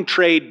thriving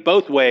trade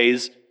both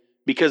ways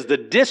because the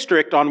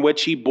district on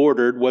which he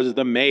bordered was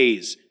the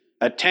maze,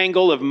 a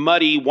tangle of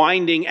muddy,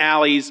 winding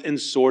alleys and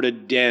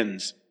sordid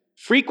dens,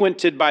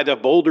 frequented by the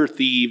bolder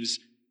thieves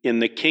in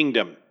the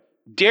kingdom.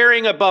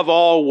 Daring above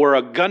all were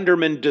a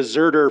Gunderman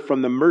deserter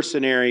from the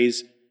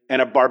mercenaries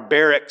and a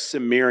barbaric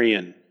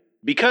Cimmerian.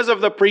 Because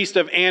of the priest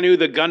of Anu,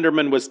 the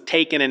Gunderman was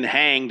taken and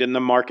hanged in the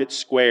market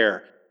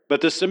square.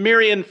 But the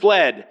Cimmerian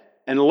fled,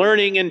 and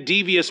learning in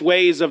devious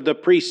ways of the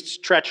priest's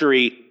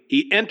treachery,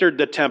 he entered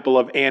the temple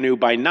of Anu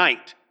by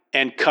night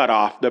and cut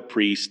off the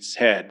priest's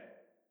head.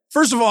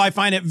 First of all, I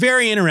find it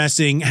very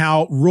interesting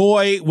how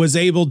Roy was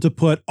able to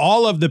put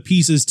all of the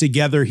pieces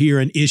together here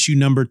in issue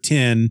number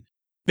 10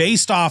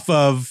 based off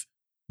of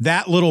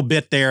that little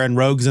bit there in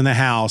Rogues in the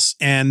House,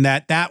 and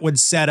that would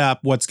set up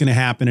what's going to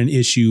happen in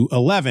issue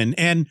 11.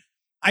 And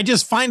I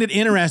just find it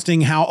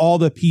interesting how all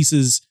the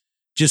pieces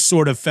just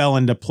sort of fell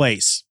into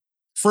place.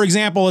 For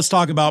example, let's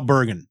talk about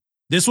Bergen.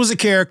 This was a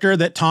character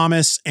that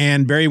Thomas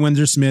and Barry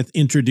Windsor Smith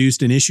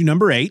introduced in issue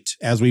number 8,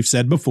 as we've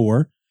said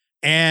before.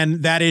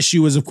 And that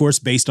issue was, of course,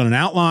 based on an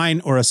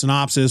outline or a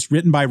synopsis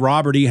written by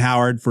Robert E.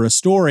 Howard for a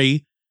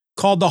story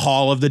called The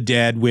Hall of the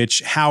Dead,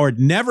 which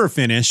Howard never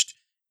finished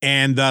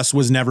and thus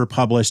was never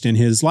published in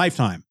his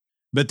lifetime.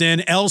 But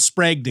then L.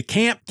 Sprague de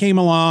Camp came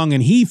along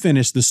and he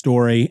finished the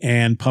story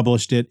and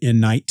published it in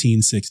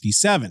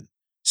 1967.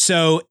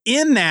 So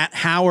in that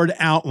Howard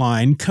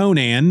outline,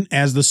 Conan,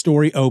 as the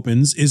story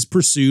opens, is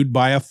pursued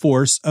by a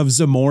force of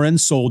Zamoran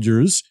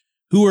soldiers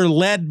who are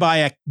led by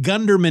a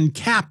Gunderman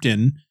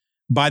captain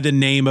by the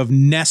name of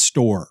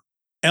Nestor.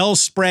 L.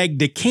 Sprague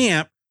de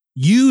Camp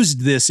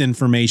used this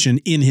information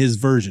in his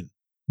version.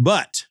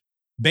 But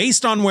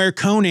based on where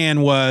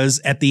Conan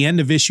was at the end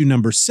of issue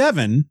number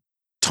 7,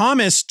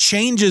 Thomas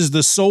changes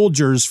the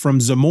soldiers from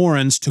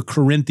Zamorans to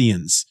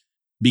Corinthians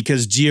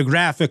because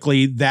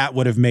geographically that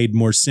would have made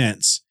more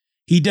sense.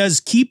 He does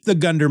keep the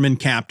Gunderman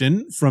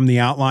captain from the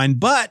outline,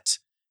 but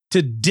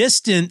to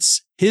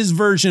distance his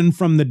version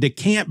from the de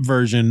Camp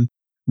version,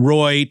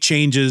 Roy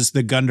changes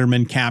the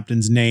Gunderman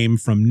captain's name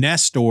from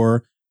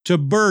Nestor to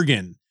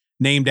Bergen,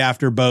 named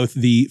after both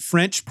the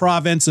French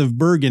province of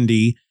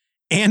Burgundy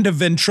and a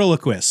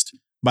ventriloquist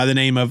by the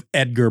name of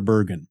Edgar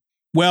Bergen.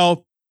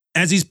 Well,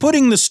 as he's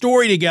putting the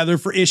story together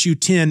for issue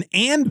 10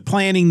 and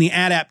planning the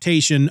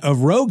adaptation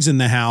of Rogues in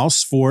the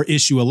House for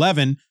issue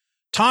 11,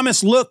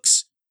 Thomas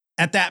looks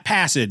at that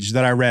passage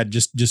that I read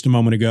just a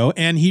moment ago,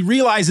 and he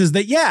realizes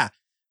that, yeah,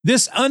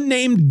 this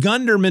unnamed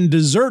Gunderman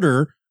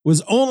deserter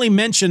was only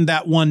mentioned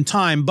that one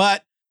time,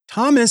 but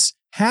Thomas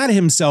had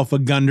himself a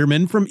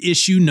Gunderman from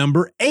issue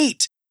number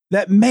 8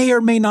 that may or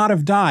may not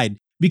have died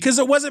because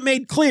it wasn't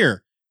made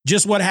clear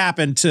just what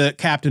happened to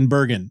Captain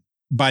Bergen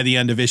by the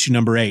end of issue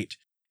number 8.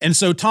 And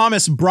so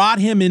Thomas brought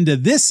him into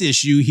this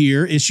issue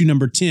here, issue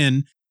number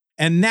 10,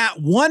 and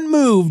that one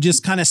move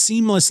just kind of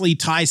seamlessly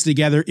ties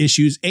together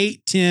issues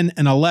 8, 10,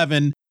 and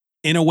 11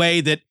 in a way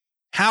that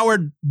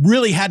Howard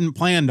really hadn't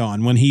planned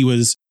on when he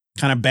was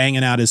kind of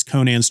banging out his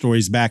Conan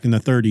stories back in the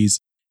 30s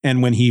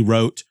and when he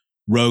wrote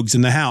Rogues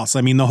in the House.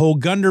 I mean, the whole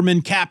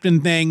Gunderman captain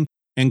thing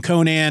and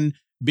Conan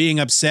being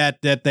upset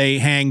that they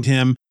hanged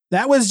him,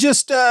 that was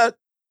just a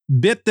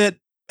bit that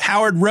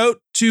Howard wrote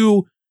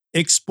to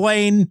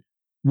explain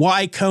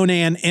why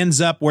Conan ends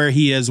up where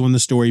he is when the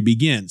story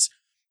begins.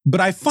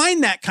 But I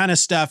find that kind of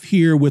stuff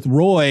here with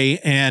Roy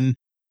and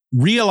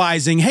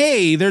realizing,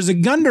 hey, there's a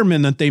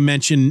Gunderman that they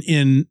mention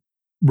in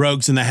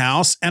Rogues in the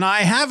House, and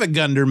I have a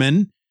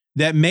Gunderman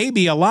that may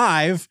be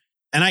alive,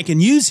 and I can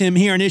use him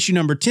here in issue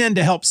number 10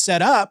 to help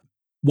set up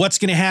what's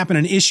going to happen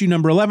in issue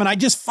number 11. I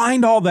just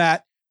find all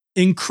that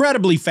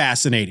incredibly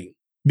fascinating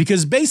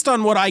because based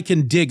on what I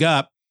can dig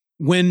up,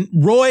 when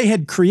Roy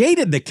had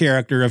created the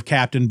character of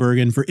Captain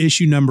Bergen for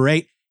issue number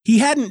 8, he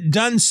hadn't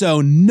done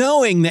so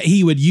knowing that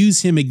he would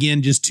use him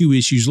again just 2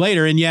 issues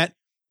later, and yet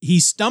he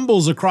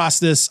stumbles across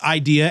this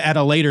idea at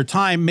a later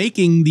time,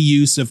 making the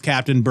use of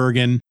Captain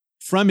Bergen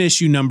from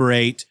issue number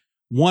 8,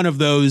 one of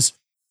those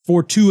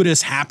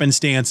fortuitous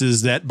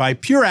happenstances that by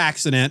pure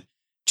accident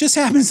just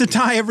happens to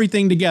tie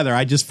everything together.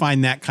 I just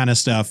find that kind of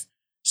stuff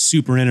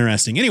super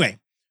interesting. Anyway,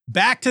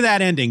 back to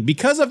that ending.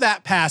 Because of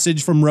that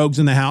passage from Rogues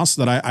in the House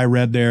that I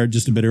read there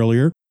just a bit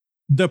earlier,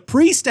 the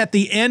priest at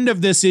the end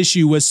of this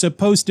issue was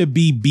supposed to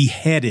be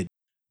beheaded,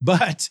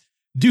 but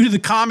due to the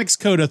Comics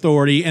Code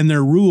Authority and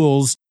their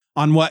rules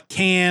on what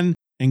can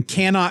and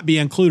cannot be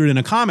included in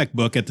a comic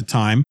book at the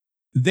time,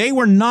 they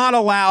were not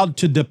allowed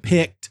to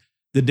depict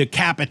the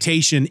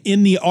decapitation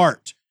in the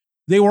art.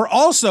 They were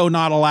also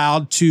not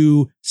allowed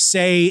to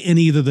say in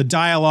either the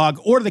dialogue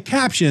or the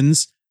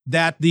captions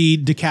that the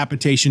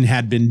decapitation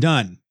had been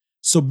done.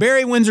 So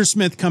Barry Windsor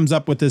Smith comes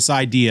up with this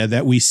idea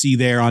that we see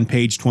there on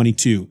page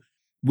 22.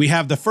 We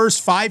have the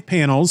first 5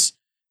 panels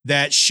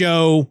that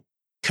show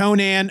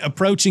Conan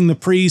approaching the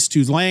priest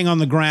who's laying on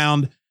the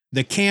ground.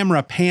 The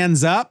camera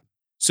pans up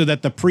so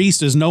that the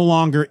priest is no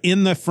longer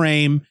in the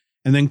frame,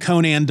 and then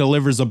Conan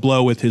delivers a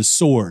blow with his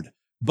sword.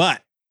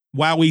 But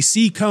while we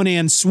see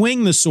Conan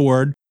swing the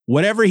sword,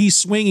 whatever he's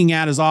swinging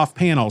at is off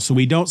panel, so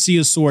we don't see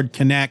his sword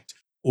connect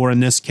or in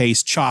this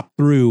case, chop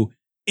through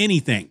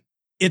anything.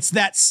 It's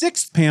that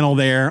sixth panel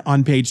there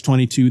on page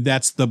 22.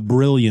 That's the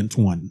brilliant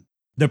one.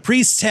 The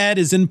priest's head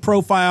is in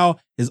profile.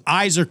 His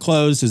eyes are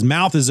closed. His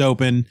mouth is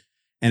open.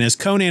 And as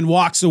Conan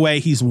walks away,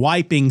 he's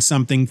wiping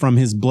something from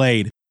his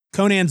blade.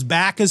 Conan's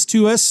back is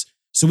to us,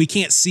 so we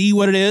can't see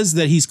what it is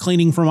that he's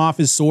cleaning from off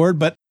his sword.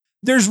 But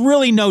there's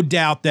really no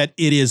doubt that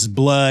it is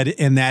blood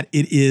and that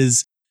it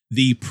is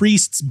the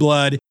priest's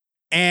blood.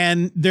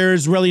 And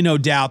there's really no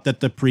doubt that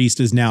the priest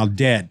is now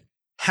dead.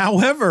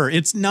 However,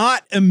 it's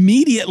not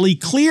immediately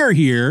clear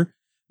here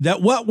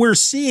that what we're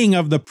seeing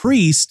of the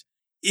priest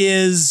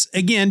is,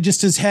 again,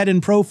 just his head in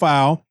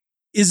profile,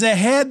 is a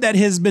head that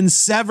has been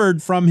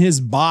severed from his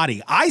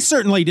body. I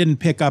certainly didn't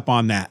pick up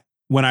on that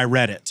when I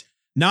read it.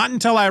 Not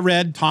until I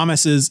read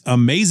Thomas's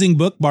amazing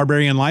book,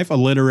 Barbarian Life, a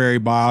literary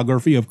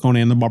biography of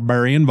Conan the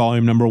Barbarian,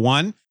 volume number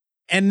 1.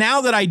 And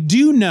now that I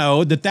do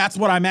know that that's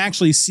what I'm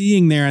actually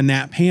seeing there in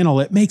that panel,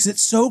 it makes it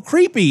so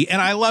creepy,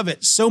 and I love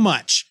it so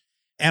much.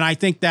 And I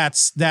think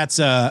that's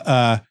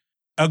a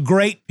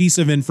great piece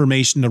of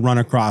information to run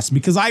across,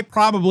 because I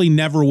probably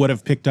never would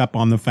have picked up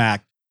on the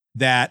fact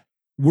that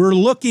we're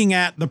looking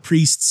at the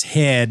priest's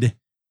head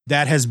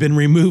that has been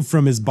removed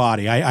from his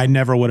body. I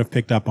never would have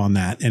picked up on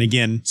that. And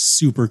again,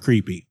 super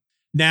creepy.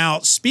 Now,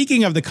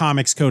 speaking of the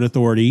Comics Code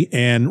Authority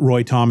and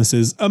Roy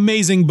Thomas's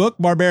amazing book,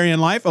 Barbarian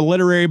Life, a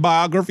literary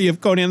biography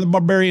of Conan the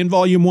Barbarian,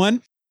 Volume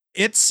 1,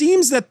 it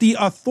seems that the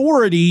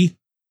Authority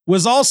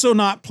was also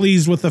not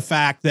pleased with the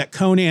fact that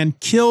Conan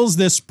kills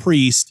this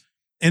priest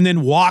and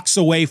then walks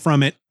away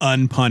from it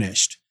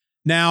unpunished.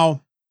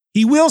 Now,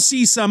 he will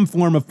see some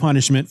form of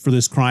punishment for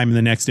this crime in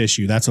the next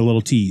issue. That's a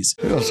little tease.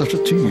 Yeah, such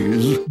a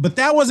tease. But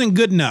that wasn't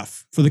good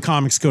enough for the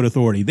Comics Code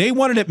Authority. They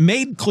wanted it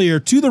made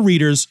clear to the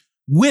readers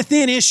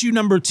within issue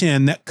number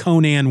 10 that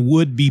Conan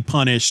would be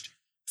punished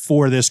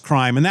for this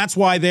crime. And that's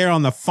why there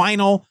on the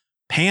final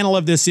panel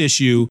of this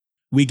issue,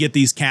 we get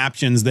these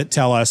captions that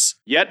tell us,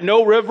 "Yet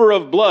no river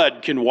of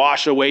blood can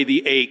wash away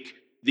the ache,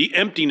 the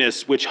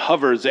emptiness which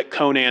hovers at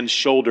Conan's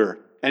shoulder,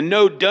 and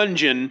no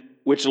dungeon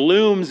which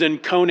looms in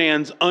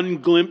Conan's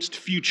unglimpsed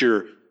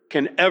future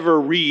can ever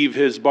reave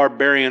his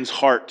barbarian's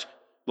heart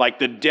like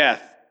the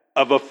death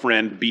of a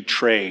friend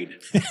betrayed."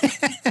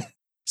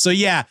 So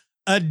yeah,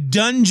 a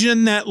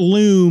dungeon that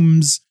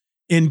looms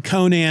in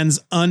Conan's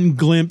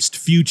unglimpsed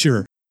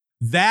future.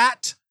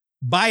 That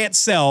by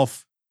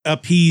itself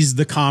appeased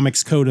the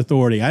Comics Code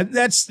Authority.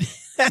 That's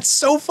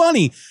so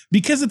funny,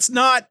 because it's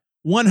not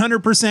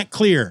 100%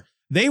 clear.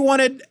 They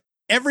wanted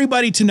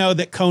everybody to know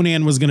that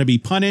Conan was going to be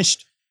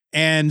punished,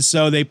 and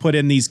so they put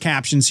in these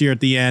captions here at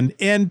the end.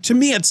 And to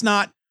me, it's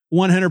not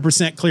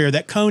 100% clear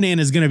that Conan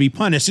is going to be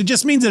punished. It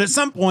just means that at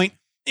some point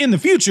in the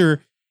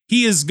future,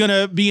 he is going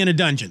to be in a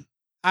dungeon.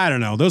 I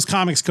don't know. Those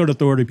Comics Code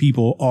Authority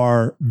people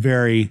are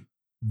very,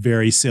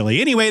 very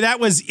silly. Anyway, that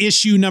was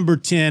issue number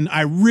 10.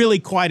 I really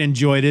quite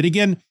enjoyed it.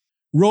 Again,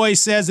 Roy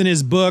says in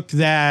his book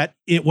that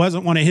it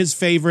wasn't one of his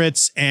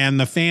favorites and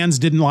the fans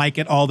didn't like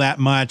it all that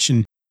much.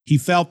 And he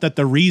felt that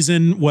the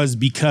reason was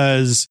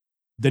because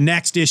the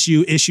next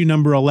issue, issue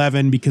number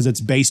 11, because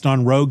it's based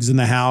on Rogues in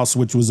the House,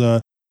 which was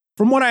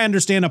from what I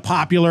understand, a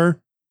popular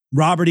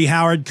Robert E.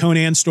 Howard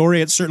Conan story.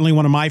 It's certainly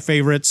one of my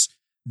favorites.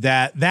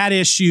 That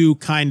issue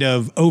kind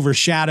of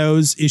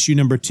overshadows issue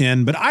number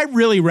 10, but I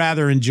really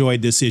rather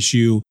enjoyed this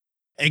issue.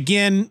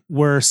 Again,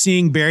 we're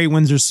seeing Barry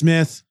Windsor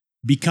Smith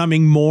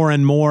becoming more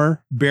and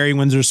more Barry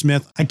Windsor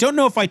Smith. I don't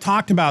know if I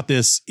talked about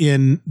this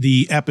in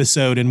the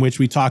episode in which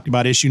we talked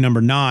about issue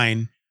number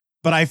 9,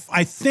 but I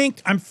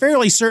think I'm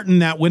fairly certain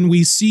that when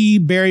we see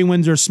Barry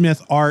Windsor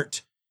Smith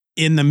art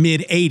in the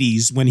mid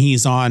 80s, when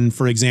he's on,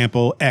 for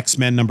example,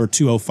 X-Men number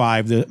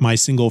 205, my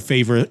single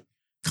favorite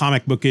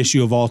comic book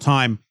issue of all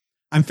time,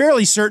 I'm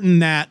fairly certain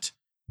that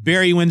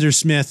Barry Windsor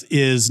Smith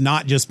is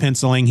not just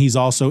penciling, he's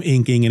also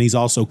inking and he's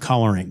also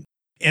coloring.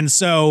 And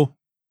so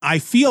I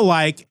feel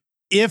like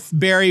if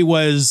Barry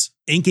was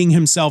inking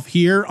himself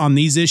here on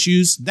these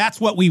issues, that's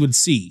what we would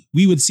see.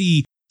 We would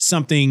see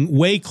something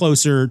way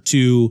closer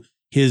to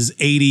his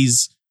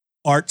 80s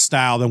art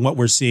style than what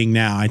we're seeing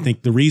now. I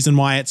think the reason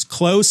why it's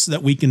close,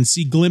 that we can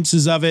see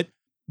glimpses of it,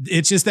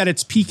 it's just that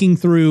it's peeking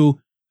through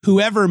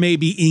whoever may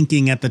be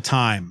inking at the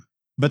time.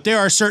 But there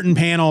are certain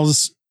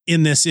panels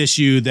in this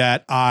issue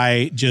that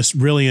I just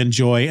really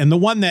enjoy. And the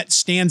one that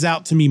stands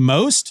out to me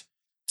most,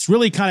 it's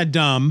really kind of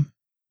dumb,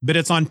 but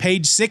it's on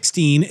page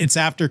 16. It's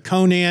after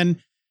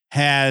Conan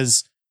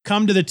has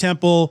come to the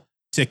temple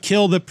to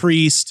kill the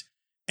priest,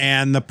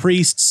 and the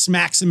priest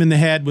smacks him in the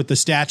head with the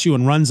statue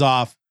and runs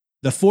off.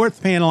 The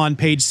fourth panel on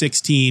page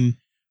 16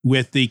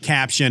 with the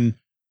caption,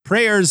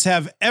 "Prayers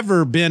have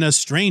ever been a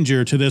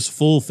stranger to this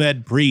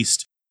full-fed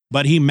priest,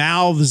 but he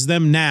mouths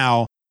them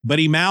now, but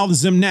he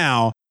mouths them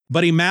now,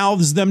 but he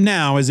mouths them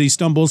now as he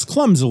stumbles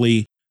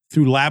clumsily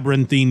through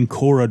labyrinthine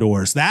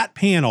corridors." That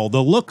panel,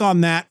 the look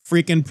on that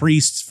freaking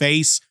priest's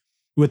face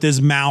with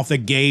his mouth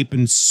agape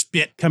and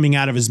spit coming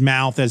out of his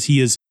mouth as he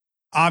is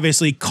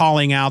obviously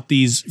calling out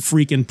these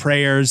freaking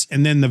prayers.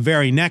 And then the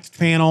very next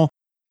panel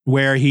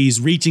where he's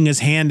reaching his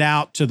hand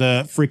out to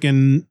the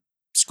freaking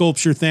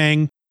sculpture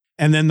thing,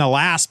 And then the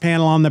last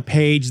panel on the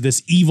page,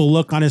 this evil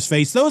look on his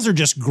face. Those are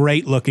just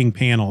great looking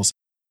panels.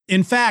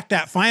 In fact,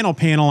 that final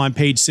panel on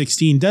page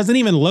 16 doesn't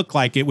even look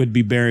like it would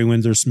be Barry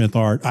Windsor Smith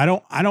art. I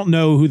don't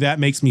know who that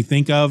makes me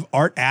think of.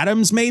 Art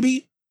Adams,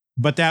 maybe?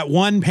 But that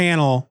one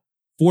panel,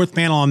 fourth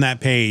panel on that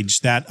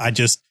page,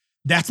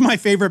 that's my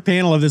favorite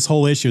panel of this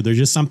whole issue. There's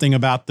just something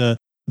about the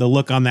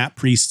look on that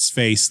priest's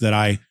face that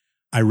I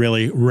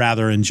really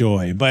rather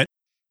enjoy. But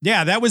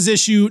yeah, that was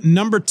issue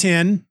number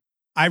 10.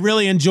 I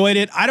really enjoyed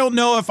it. I don't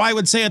know if I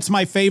would say it's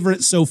my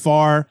favorite so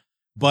far,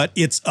 but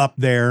it's up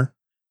there.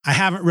 I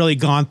haven't really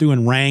gone through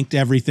and ranked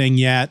everything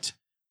yet.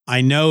 I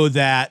know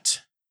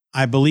that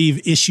I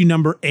believe issue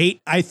number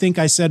 8, I think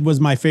I said was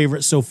my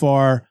favorite so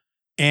far.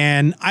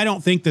 And I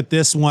don't think that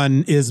this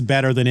one is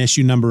better than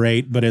issue number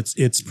 8, but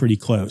it's pretty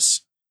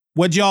close.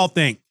 What'd y'all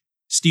think?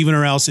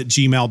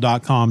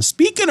 StephenOrelse@gmail.com.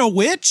 Speaking of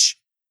which,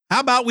 how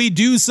about we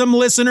do some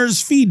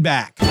listeners'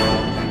 feedback?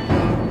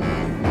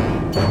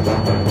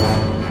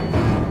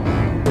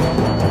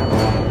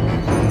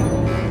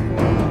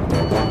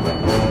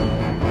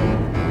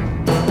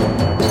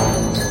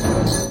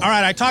 All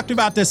right, I talked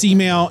about this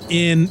email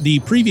in the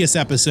previous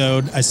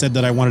episode. I said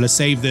that I wanted to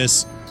save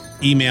this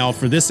email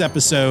for this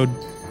episode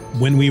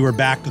when we were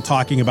back to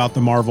talking about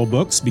the Marvel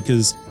books,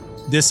 because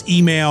this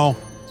email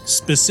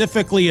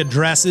specifically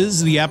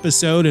addresses the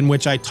episode in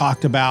which I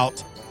talked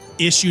about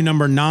issue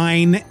number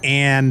 9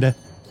 and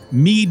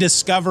me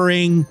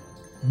discovering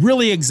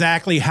really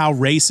exactly how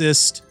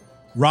racist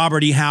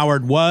Robert E.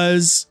 Howard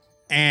was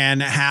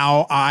and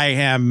how I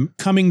am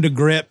coming to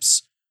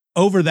grips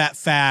over that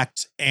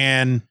fact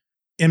and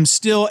am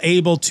still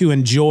able to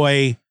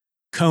enjoy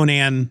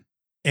Conan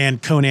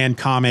and Conan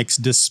comics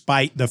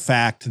despite the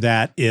fact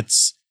that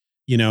it's,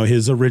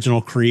 his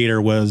original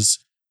creator was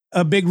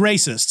a big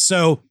racist.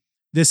 So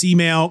this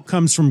email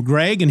comes from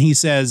Greg and he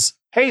says,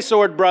 "Hey,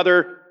 Sword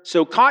Brother.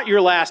 So caught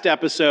your last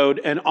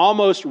episode and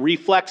almost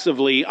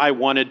reflexively I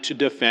wanted to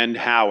defend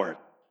Howard.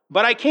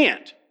 But I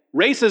can't.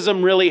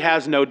 Racism really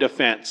has no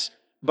defense.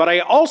 But I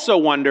also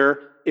wonder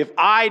if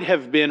I'd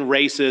have been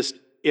racist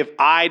if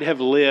I'd have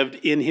lived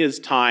in his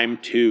time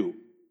too.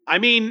 I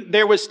mean,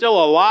 there was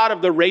still a lot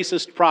of the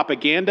racist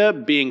propaganda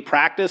being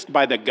practiced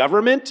by the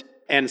government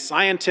and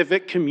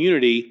scientific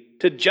community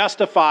to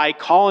justify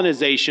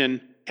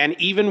colonization and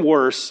even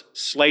worse,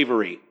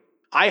 slavery.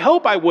 I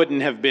hope I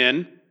wouldn't have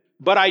been,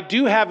 but I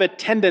do have a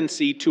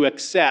tendency to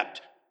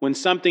accept when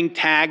something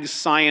tags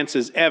science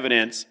as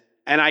evidence,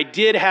 and I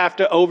did have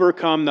to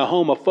overcome the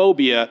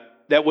homophobia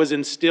that was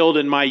instilled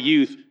in my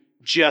youth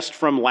just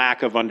from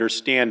lack of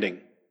understanding.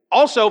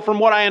 Also, from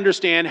what I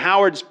understand,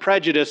 Howard's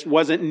prejudice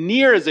wasn't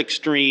near as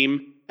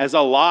extreme as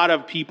a lot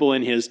of people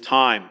in his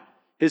time.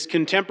 His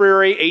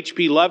contemporary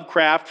H.P.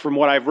 Lovecraft, from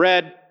what I've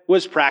read,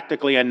 was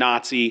practically a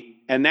Nazi,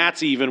 and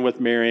that's even with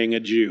marrying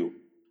a Jew.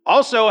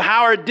 Also,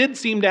 Howard did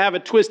seem to have a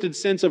twisted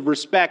sense of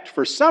respect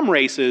for some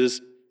races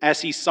as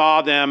he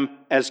saw them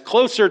as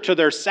closer to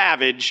their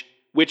savage,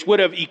 which would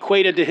have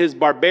equated to his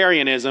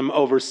barbarianism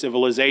over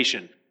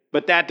civilization.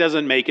 But that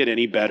doesn't make it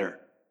any better.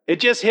 It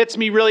just hits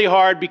me really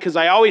hard because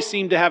I always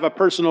seem to have a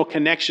personal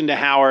connection to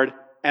Howard,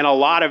 and a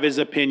lot of his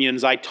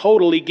opinions I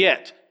totally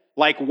get,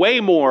 like way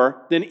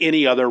more than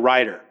any other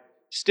writer.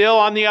 Still,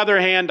 on the other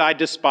hand, I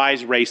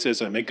despise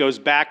racism. It goes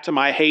back to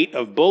my hate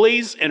of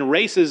bullies, and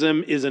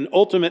racism is an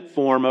ultimate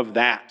form of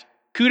that.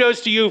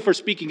 Kudos to you for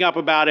speaking up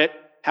about it.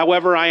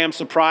 However, I am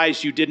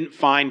surprised you didn't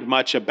find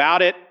much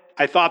about it.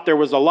 I thought there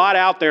was a lot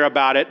out there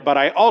about it, but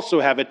I also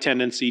have a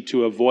tendency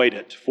to avoid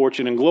it.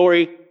 Fortune and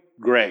glory,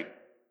 Greg.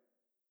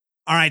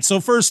 All right. So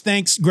first,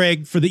 thanks,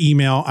 Greg, for the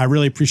email. I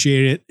really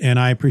appreciate it. And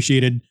I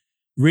appreciated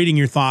reading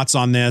your thoughts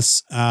on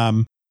this.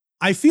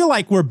 I feel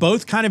like we're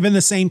both kind of in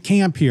the same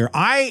camp here.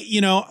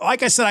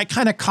 Like I said, I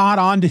kind of caught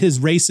on to his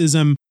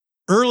racism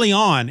early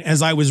on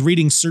as I was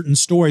reading certain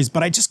stories,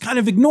 but I just kind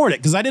of ignored it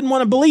because I didn't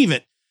want to believe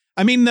it.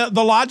 I mean,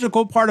 the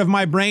logical part of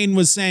my brain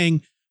was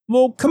saying,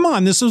 well, come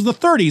on, this was the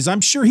 30s.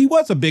 I'm sure he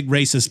was a big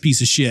racist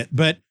piece of shit.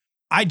 But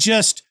I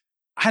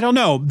don't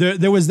know.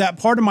 There was that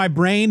part of my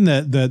brain,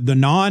 the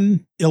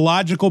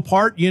non-illogical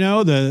part,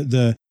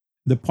 the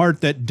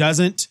part that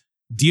doesn't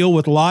deal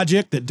with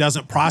logic, that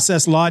doesn't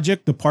process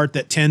logic, the part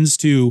that tends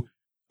to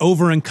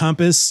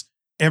over-encompass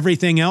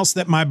everything else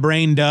that my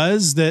brain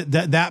does,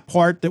 that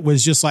part that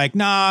was just like,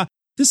 nah,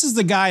 this is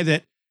the guy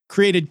that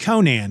created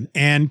Conan.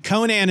 And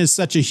Conan is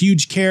such a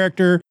huge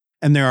character,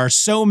 and there are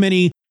so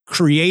many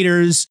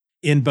creators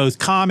in both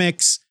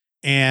comics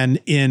and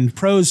in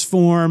prose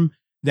form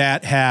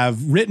that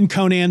have written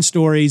Conan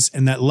stories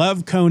and that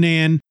love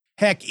Conan.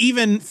 Heck,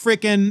 even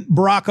frickin'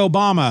 Barack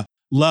Obama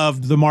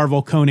loved the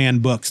Marvel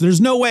Conan books.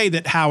 There's no way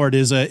that Howard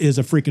is a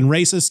freaking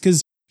racist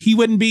because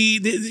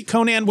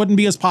Conan wouldn't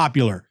be as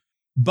popular.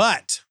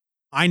 But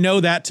I know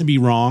that to be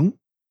wrong.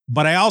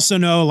 But I also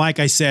know, like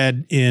I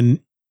said in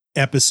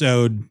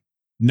episode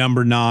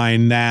number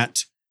 9,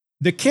 that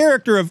the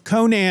character of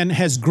Conan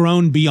has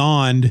grown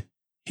beyond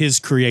his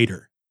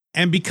creator.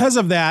 And because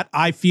of that,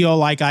 I feel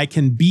like I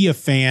can be a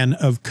fan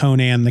of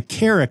Conan the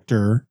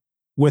character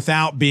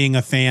without being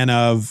a fan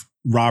of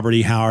Robert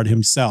E. Howard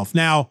himself.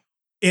 Now,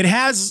 it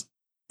has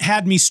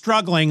had me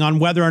struggling on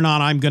whether or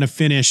not I'm going to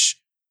finish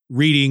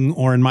reading,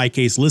 or in my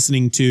case,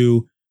 listening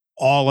to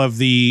all of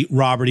the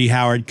Robert E.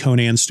 Howard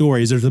Conan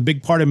stories. There's a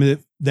big part of me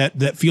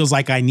that feels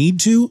like I need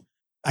to.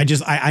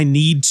 I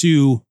need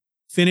to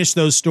finish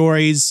those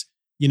stories.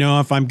 You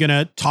know, if I'm going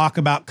to talk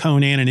about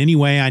Conan in any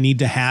way, I need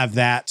to have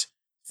that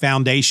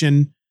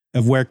foundation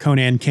of where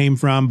Conan came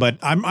from. But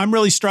I'm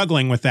really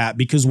struggling with that,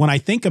 because when I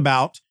think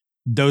about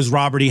those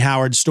Robert E.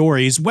 Howard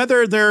stories,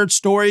 whether they're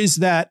stories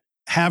that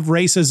have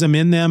racism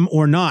in them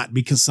or not,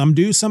 because some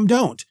do, some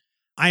don't,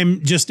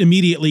 I'm just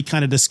immediately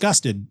kind of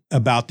disgusted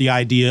about the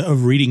idea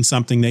of reading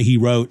something that he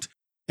wrote.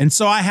 And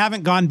so I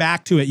haven't gone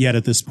back to it yet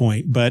at this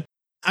point, but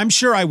I'm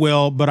sure I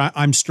will, but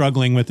I'm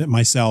struggling with it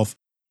myself.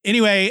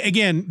 Anyway,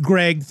 again,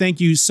 Greg, thank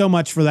you so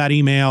much for that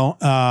email.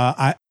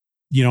 I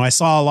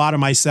saw a lot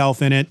of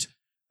myself in it.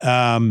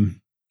 I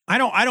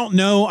don't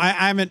know.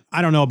 I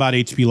don't know about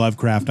H.P.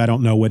 Lovecraft. I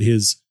don't know what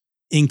his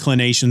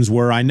inclinations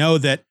were. I know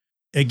that,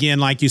 again,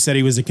 like you said,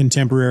 he was a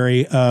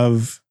contemporary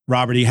of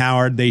Robert E.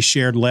 Howard. They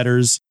shared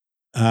letters.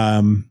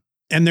 And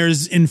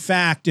there's, in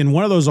fact, in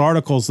one of those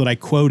articles that I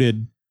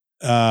quoted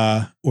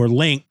or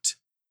linked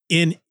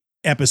in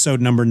episode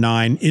number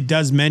 9, it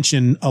does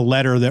mention a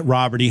letter that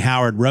Robert E.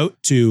 Howard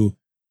wrote to,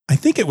 I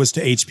think it was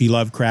to H.P.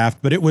 Lovecraft,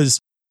 but it was,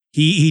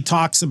 he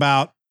talks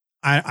about,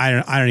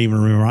 I don't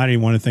even remember. I didn't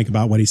even want to think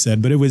about what he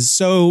said, but it was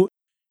so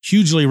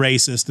hugely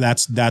racist.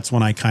 That's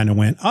when I kind of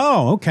went,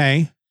 oh,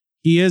 okay.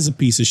 He is a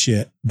piece of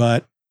shit,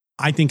 but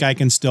I think I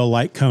can still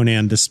like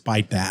Conan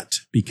despite that,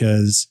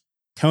 because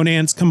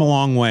Conan's come a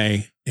long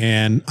way.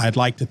 And I'd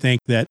like to think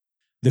that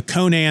the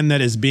Conan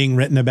that is being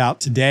written about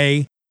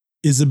today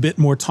is a bit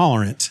more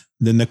tolerant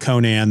than the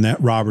Conan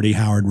that Robert E.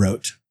 Howard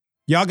wrote.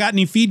 Y'all got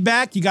any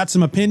feedback? You got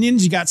some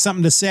opinions? You got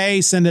something to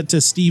say? Send it to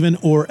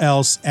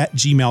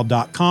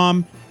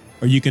stevenorelse@gmail.com.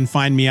 Or you can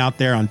find me out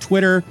there on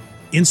Twitter,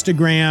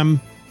 Instagram,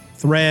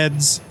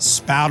 Threads,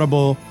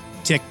 Spoutable,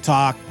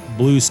 TikTok,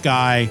 Blue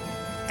Sky,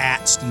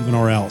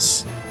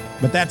 @StephenOrelse.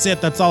 But that's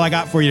it. That's all I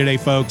got for you today,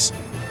 folks.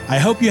 I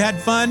hope you had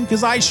fun,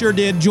 because I sure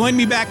did. Join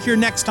me back here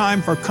next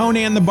time for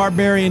Conan the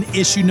Barbarian,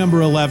 issue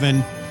number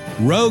 11,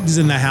 Rogues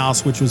in the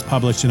House, which was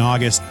published in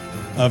August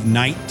of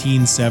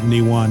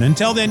 1971.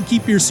 Until then,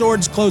 keep your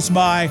swords close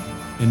by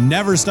and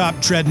never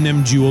stop treading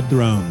them jeweled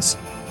thrones.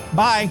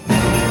 Bye.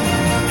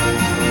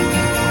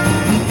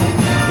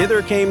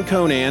 Hither Came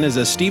Conan is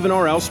a Stephen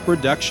Orelse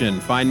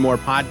production. Find more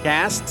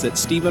podcasts at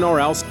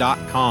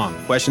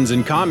StephenOrelse.com. Questions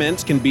and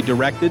comments can be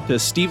directed to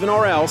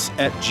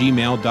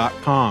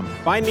StephenOrelse@gmail.com.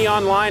 Find me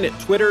online at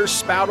Twitter,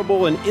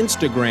 Spoutable, and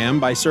Instagram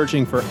by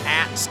searching for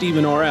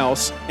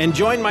 @StephenOrelse. And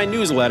join my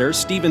newsletter,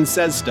 Stephen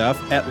Says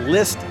Stuff, at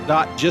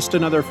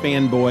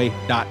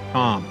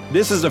list.justanotherfanboy.com.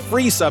 This is a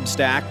free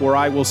Substack where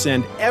I will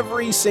send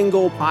every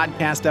single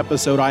podcast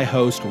episode I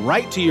host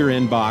right to your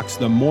inbox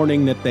the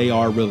morning that they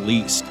are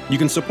released. You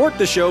can support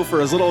the show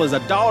for as little as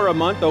 $1 a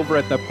month over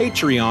at the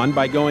Patreon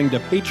by going to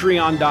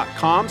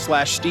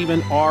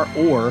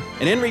patreon.com/StephenROr.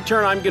 And in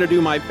return, I'm going to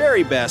do my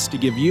very best to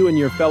give you and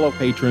your fellow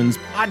patrons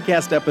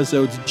podcast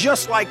episodes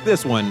just like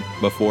this one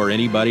before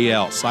anybody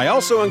else. I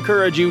also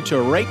encourage you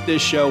to rate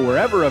this show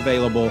wherever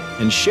available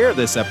and share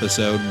this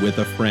episode with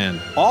a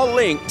friend. All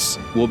links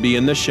will be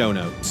in the show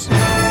notes.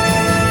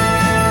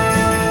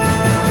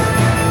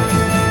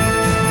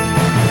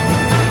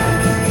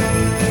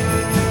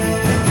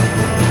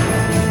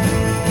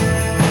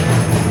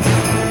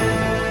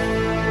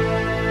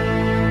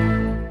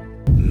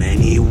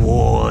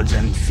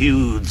 And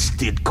feuds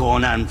did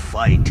Conan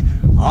fight.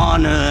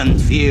 Honor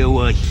and fear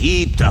were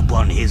heaped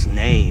upon his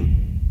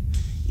name.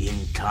 In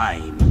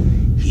time,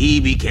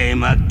 he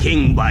became a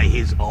king by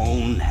his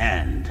own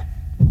hand.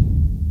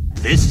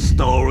 This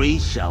story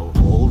shall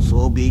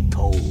also be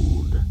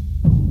told.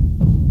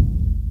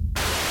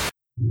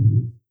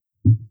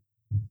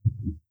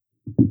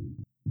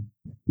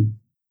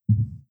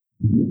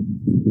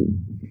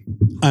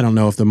 I don't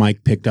know if the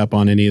mic picked up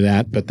on any of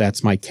that, but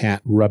that's my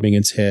cat rubbing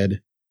its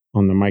head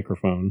on the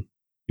microphone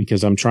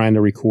because I'm trying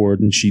to record,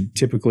 and she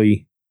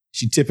typically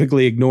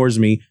ignores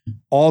me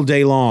all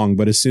day long.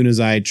 But as soon as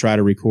I try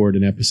to record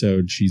an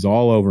episode, she's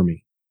all over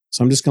me.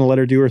 So I'm just going to let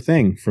her do her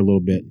thing for a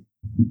little bit.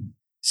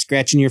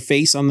 Scratching your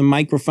face on the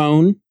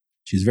microphone.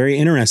 She's very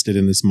interested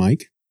in this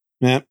mic.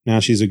 Now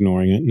she's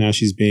ignoring it. Now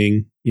she's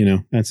being,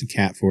 that's a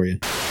cat for you.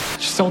 I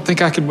just don't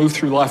think I can move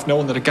through life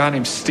knowing that a guy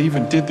named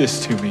Steven did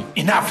this to me.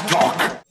 Enough talk!